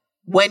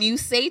when you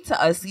say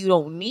to us you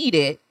don't need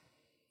it,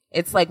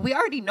 it's like we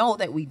already know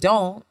that we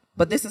don't,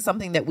 but this is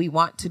something that we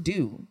want to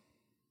do.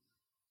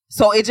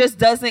 So it just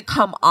doesn't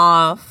come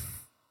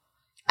off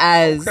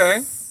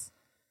as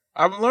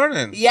I'm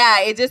learning.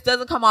 Yeah, it just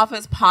doesn't come off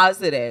as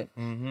positive.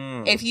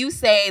 Mm-hmm. If you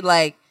say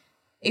like,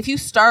 if you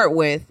start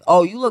with,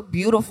 "Oh, you look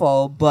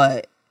beautiful,"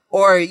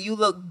 or "You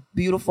look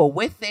beautiful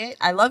with it,"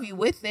 I love you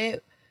with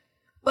it.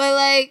 But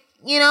like,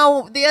 you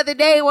know, the other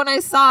day when I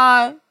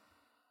saw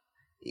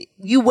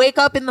you wake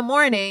up in the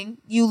morning,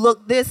 you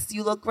look this,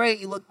 you look great,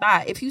 you look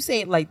that. If you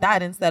say it like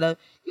that instead of,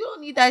 "You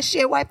don't need that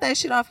shit, wipe that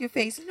shit off your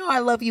face. You know I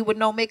love you with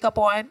no makeup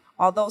on."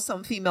 Although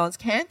some females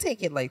can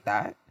take it like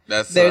that.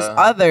 There's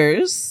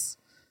others,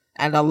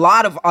 and a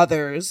lot of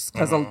others,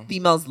 because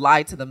females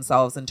lie to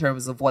themselves in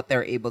terms of what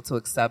they're able to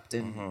accept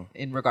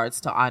in regards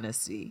to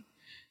honesty.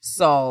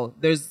 So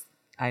there's,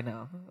 I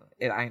know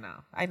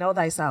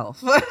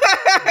thyself.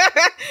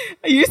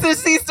 You should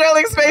see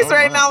Sterling's face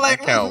right now.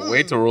 Like, I can't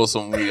wait to roll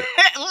some weed.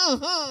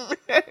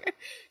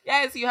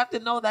 Yes, you have to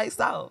know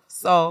thyself.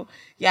 So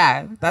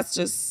yeah, it's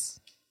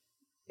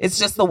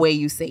just the way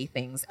you say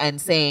things, and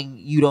saying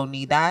you don't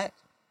need that.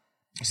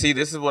 See,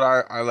 this is what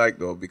I like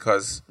though,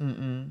 because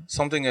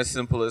something as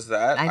simple as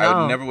that,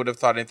 I never would have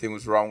thought anything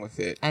was wrong with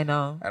it. I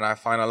know. And I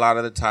find a lot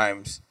of the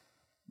times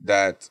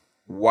that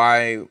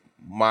why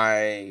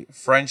my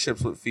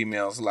friendships with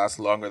females last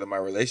longer than my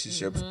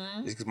relationships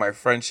is because my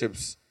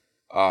friendships,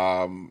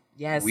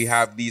 yes, we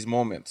have these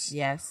moments,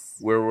 yes,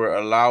 where we're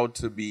allowed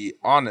to be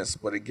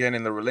honest. But again,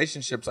 in the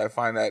relationships, I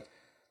find that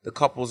the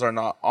couples are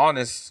not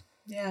honest,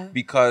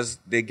 because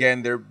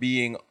they're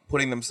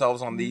putting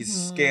themselves on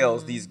these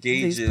scales, these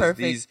gauges,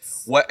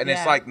 and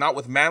it's like not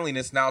with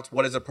manliness. Now it's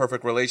what is a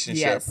perfect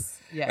relationship,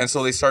 and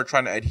so they start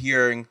trying to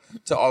adhering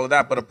to all of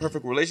that. But a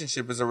perfect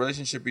relationship is a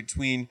relationship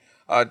between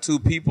two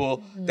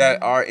people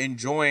that are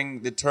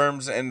enjoying the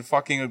terms and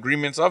fucking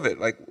agreements of it.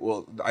 Like,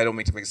 well, I don't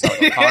mean to make it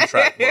sound like a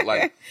contract, but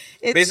like,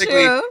 it's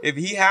basically, true. if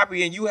he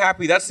happy and you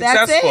happy, that's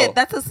successful. That's it.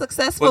 That's a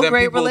successful, but then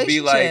great people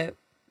relationship. Be like,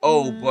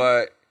 oh,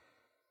 but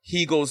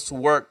he goes to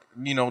work,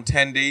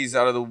 10 days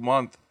out of the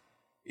month,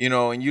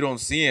 and you don't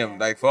see him.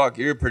 Like, fuck,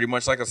 you're pretty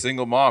much like a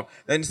single mom.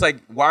 Then it's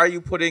like, why are you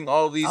putting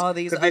all these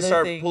because they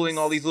start pulling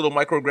all these little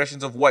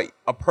microaggressions of what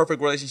a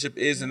perfect relationship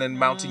is, and then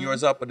mounting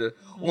yours up. But the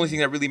only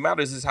thing that really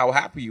matters is how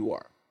happy you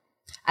are.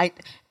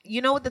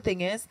 You know what the thing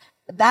is?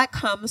 That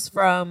comes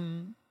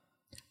from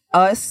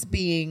us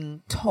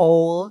being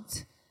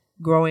told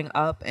growing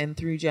up and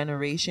through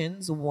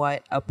generations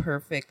what a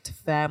perfect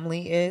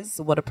family is,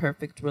 what a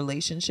perfect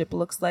relationship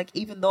looks like,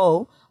 even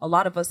though a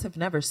lot of us have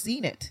never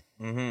seen it.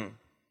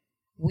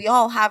 We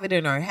all have it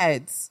in our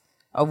heads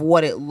of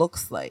what it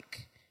looks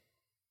like.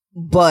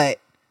 But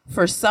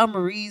for some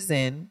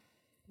reason,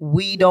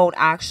 we don't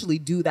actually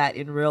do that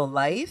in real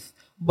life,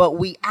 but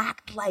we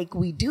act like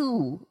we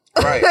do.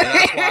 Right, and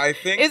that's why I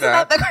think Isn't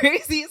that the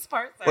craziest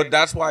part? Sorry. But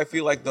that's why I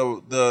feel like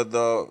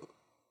the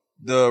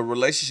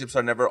relationships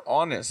are never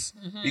honest,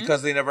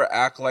 because they never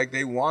act like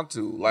they want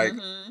to. Like,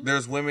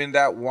 there's women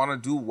that want to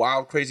do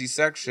wild, crazy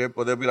sex shit,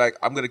 but they'll be like,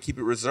 I'm going to keep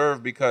it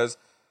reserved because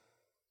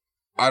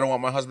I don't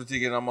want my husband to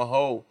think I'm a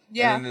hoe.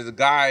 Yeah. And then there's a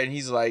guy, and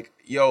he's like,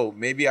 yo,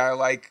 maybe I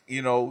like,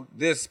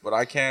 this, but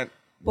I can't.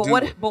 But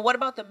what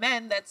about the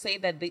men that say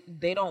that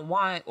they don't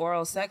want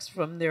oral sex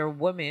from their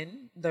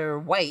woman, their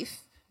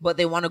wife, but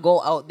they want to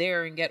go out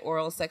there and get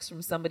oral sex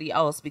from somebody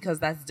else because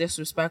that's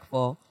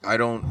disrespectful? I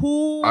don't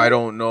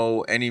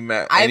know any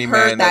man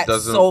that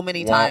doesn't so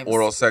many want times.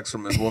 oral sex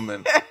from his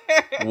woman.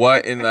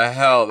 What in the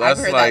hell?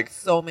 That's like that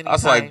so many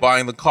that's times. like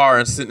buying the car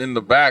and sitting in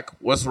the back.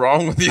 What's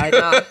wrong with you? I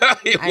know.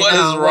 What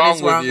is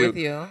wrong with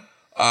you?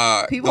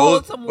 People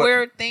hold some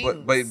weird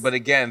things. But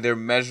again, they're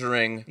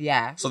measuring.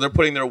 Yeah. So they're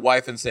putting their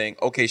wife and saying,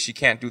 okay, she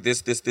can't do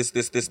this,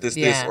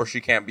 or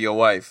she can't be a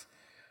wife.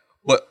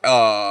 But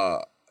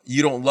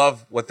you don't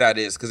love what that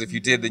is, because if you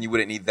did, then you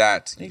wouldn't need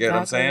that. You get what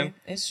I'm saying?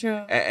 It's true.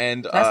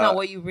 And that's not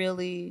what you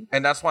really.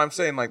 And that's why I'm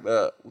saying, like,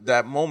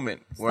 that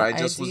moment where I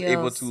just was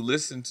able to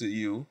listen to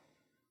you,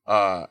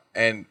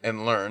 and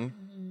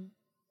learn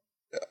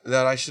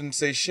that I shouldn't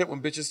say shit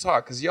when bitches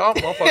talk, because y'all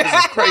motherfuckers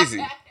is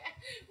crazy.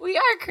 We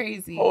are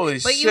crazy. Holy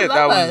but shit,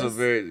 that was a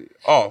very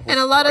and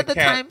a lot of the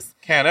times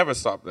can't ever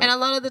stop that. And a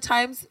lot of the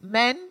times,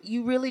 men,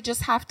 you really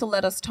just have to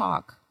let us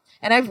talk.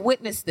 And I've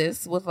witnessed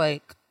this with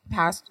a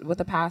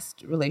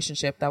past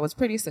relationship that was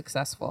pretty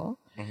successful.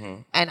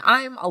 And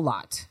I'm a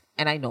lot,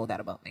 and I know that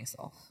about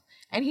myself.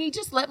 And he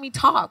just let me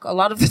talk a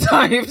lot of the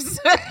times.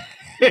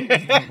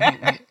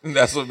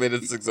 That's what made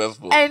it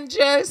successful. And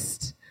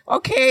just,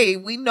 okay,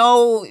 we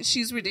know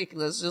she's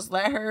ridiculous. Just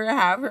let her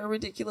have her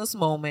ridiculous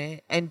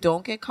moment and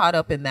don't get caught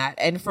up in that.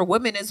 And for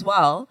women as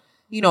well,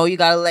 you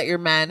got to let your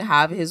man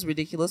have his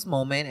ridiculous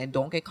moment and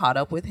don't get caught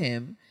up with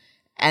him.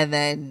 And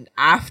then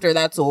after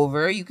that's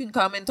over, you can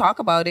come and talk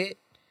about it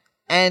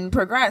and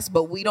progress.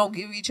 But we don't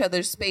give each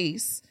other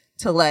space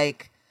to,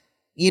 like,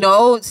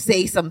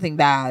 say something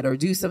bad or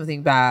do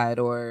something bad,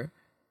 or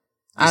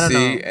I don't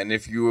know. And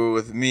if you were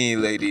with me,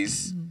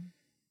 ladies,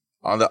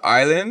 On the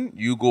island,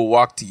 you go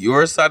walk to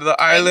your side of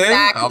the island.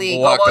 Exactly. I'll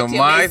go walk out to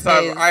your my side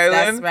of business. the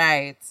island. That's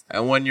right.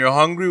 And when you're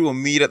hungry, we'll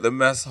meet at the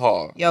mess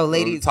hall. Yo, We'll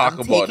ladies, talk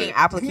I'm about taking it.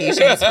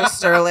 applications for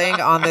Sterling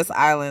on this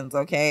island,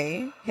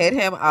 okay? Hit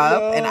him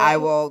up and I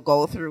will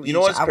go through You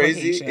know what's crazy?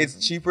 application.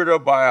 It's cheaper to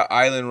buy an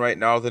island right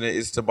now than it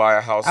is to buy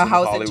a house in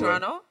Hollywood. In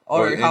Toronto?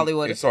 Or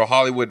Hollywood? It's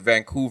Hollywood,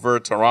 Vancouver,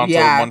 Toronto,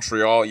 Yeah.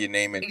 Montreal, you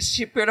name it. It's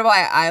cheaper to buy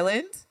an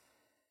island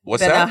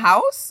What's than that? a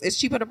house? It's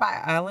cheaper to buy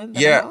an island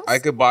than a Yeah, house? I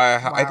could buy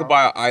I Wow. could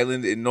buy an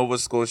island in Nova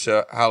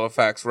Scotia,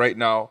 Halifax right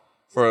now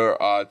for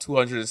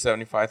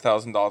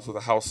 $275,000 with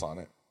a house on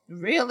it.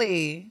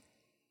 Really?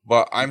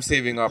 But I'm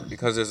saving up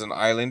because there's an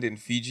island in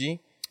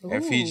Fiji,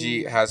 and Ooh.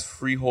 Fiji has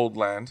freehold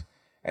land,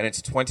 and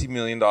it's $20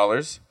 million,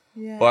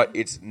 Yeah. but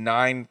it's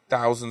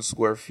 9,000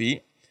 square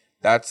feet.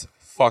 That's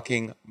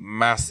fucking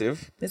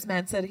massive. This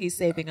man said he's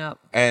saving up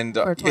And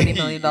for a $20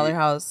 million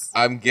house.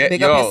 I'm getting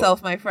Big up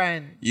yourself, my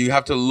friend. You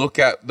have to look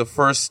at the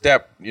first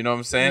step, you know what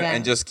I'm saying, Yeah.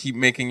 and just keep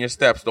making your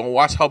steps. Don't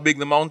watch how big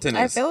the mountain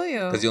I is. feel you.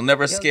 Because you'll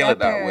never scale get it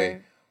that there.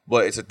 way.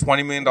 But it's a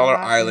 $20 million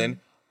island,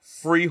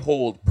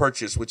 freehold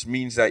purchase, which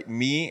means that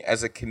me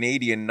as a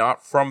Canadian,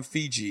 not from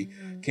Fiji,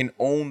 can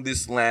own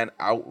this land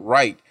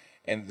outright.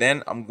 And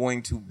then I'm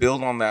going to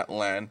build on that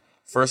land.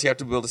 First, you have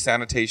to build a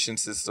sanitation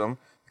system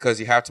because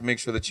you have to make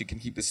sure that you can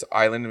keep this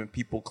island and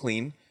people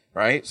clean,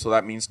 right? So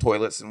that means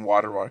toilets and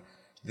water.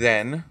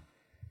 Then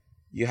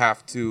you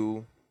have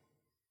to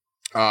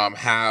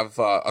have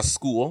a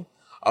school.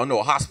 Oh, no,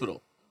 a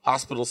hospital.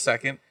 Hospital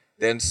second,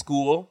 then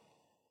school,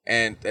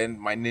 and then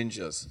my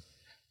ninjas.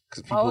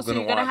 Because people are So going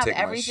you're to going want to to have take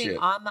my everything shit.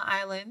 on the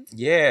island?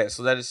 Yeah,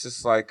 so that it's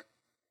just like,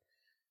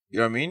 you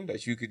know what I mean?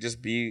 That you could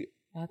just be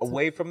That's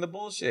away from the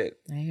bullshit.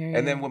 I hear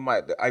And then you.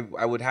 with I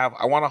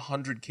want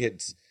 100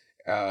 kids.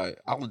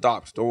 I'll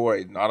adopt. Don't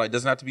worry. It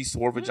doesn't have to be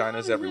sore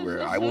vaginas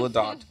everywhere. I will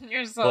adopt.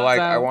 You're so But like,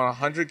 dumb. I want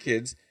 100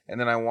 kids, and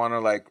then I want to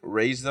like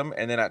raise them,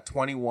 and then at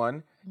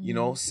 21, you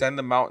know, send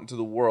them out into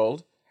the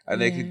world,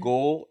 and they could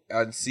go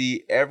and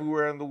see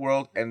everywhere in the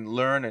world and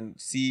learn and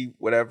see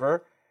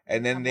whatever,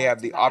 and then they back have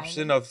to the the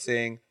option of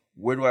saying,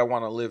 "Where do I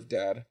want to live,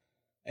 Dad?"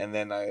 And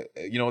then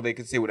they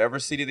could say whatever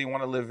city they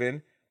want to live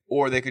in,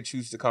 or they could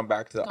choose to come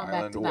back to the Come back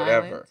island to or the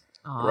whatever,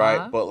 island. right?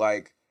 Aw. But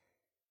like.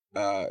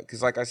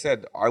 Because like I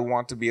said, I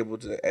want to be able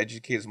to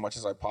educate as much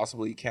as I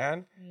possibly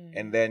can,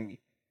 and then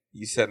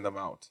you send them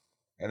out,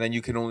 and then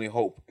you can only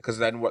hope. Because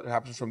then what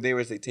happens from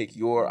there is they take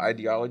your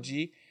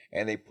ideology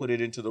and they put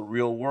it into the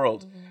real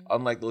world.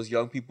 Unlike those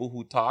young people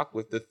who talk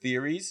with the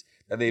theories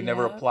that they've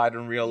never Yeah. applied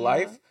in real Yeah.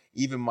 life.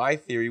 Even my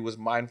theory was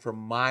mine for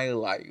my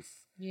life.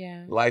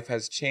 Yeah. Life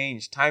has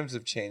changed. Times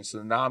have changed.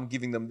 So now I'm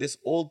giving them this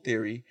old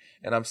theory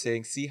and I'm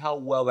saying, see how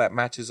well that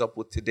matches up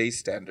with today's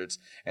standards.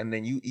 And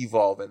then you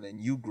evolve and then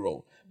you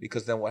grow.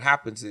 Because then what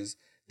happens is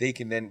they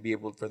can then be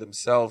able for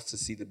themselves to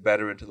see the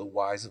better into the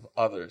wise of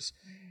others.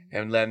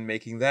 And then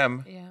making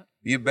them Yeah.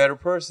 be a better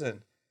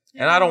person.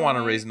 And I don't want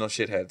to raise no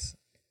shitheads.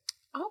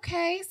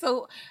 Okay,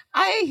 so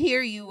I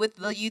hear you with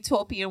the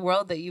utopian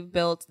world that you've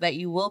built, that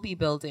you will be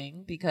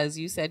building, because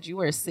you said you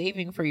were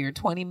saving for your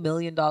 $20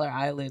 million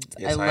island.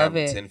 Yes, I love am.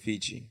 it. It's in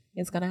Fiji.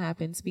 It's gonna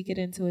happen. Speak it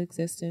into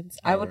existence.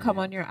 I would come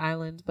on your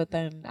island, but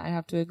then I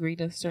have to agree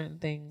to certain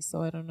things,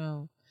 so I don't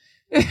know.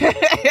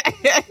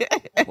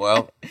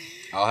 Well,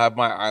 I'll have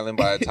my island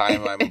by the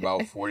time I'm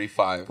about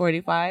 45.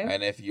 45.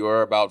 And if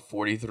you're about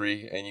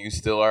 43 and you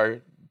still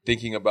are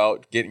thinking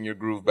about getting your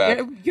groove back,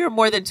 You're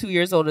more than 2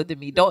 years older than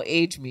me. Don't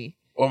age me.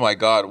 oh my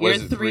God, what You're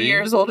is it, 3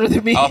 years older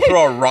than me. I'll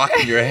throw a rock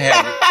in your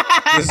head.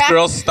 This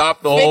girl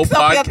stopped the whole Fix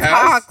up your podcast.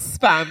 talks,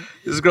 fam.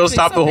 This girl Fix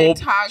stopped the up your whole.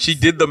 talks. She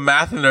did the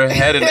math in her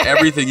head and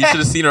everything. You should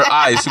have seen her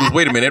eyes. She was,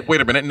 wait a minute.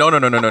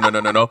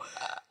 No.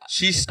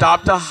 She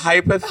stopped a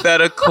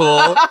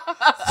hypothetical,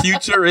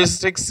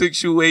 futuristic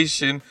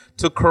situation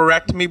to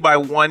correct me by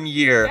 1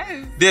 year.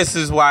 Yes. This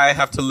is why I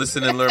have to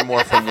listen and learn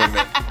more from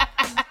women.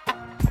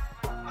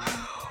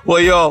 Well,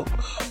 yo,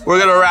 we're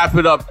going to wrap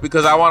it up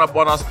because I want to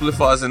burn on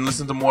spliffers and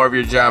listen to more of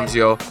your jams,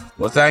 yo.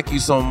 Well, thank you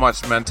so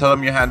much, man. Tell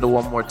them your handle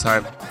one more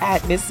time.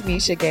 At Miss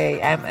Misha Gay,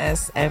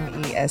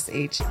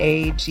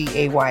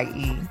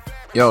 MSMESHAGAYE.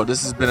 Yo,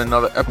 this has been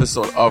another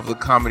episode of The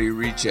Comedy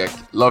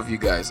Reject. Love you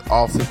guys,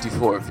 all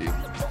 54 of you.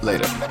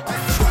 Later.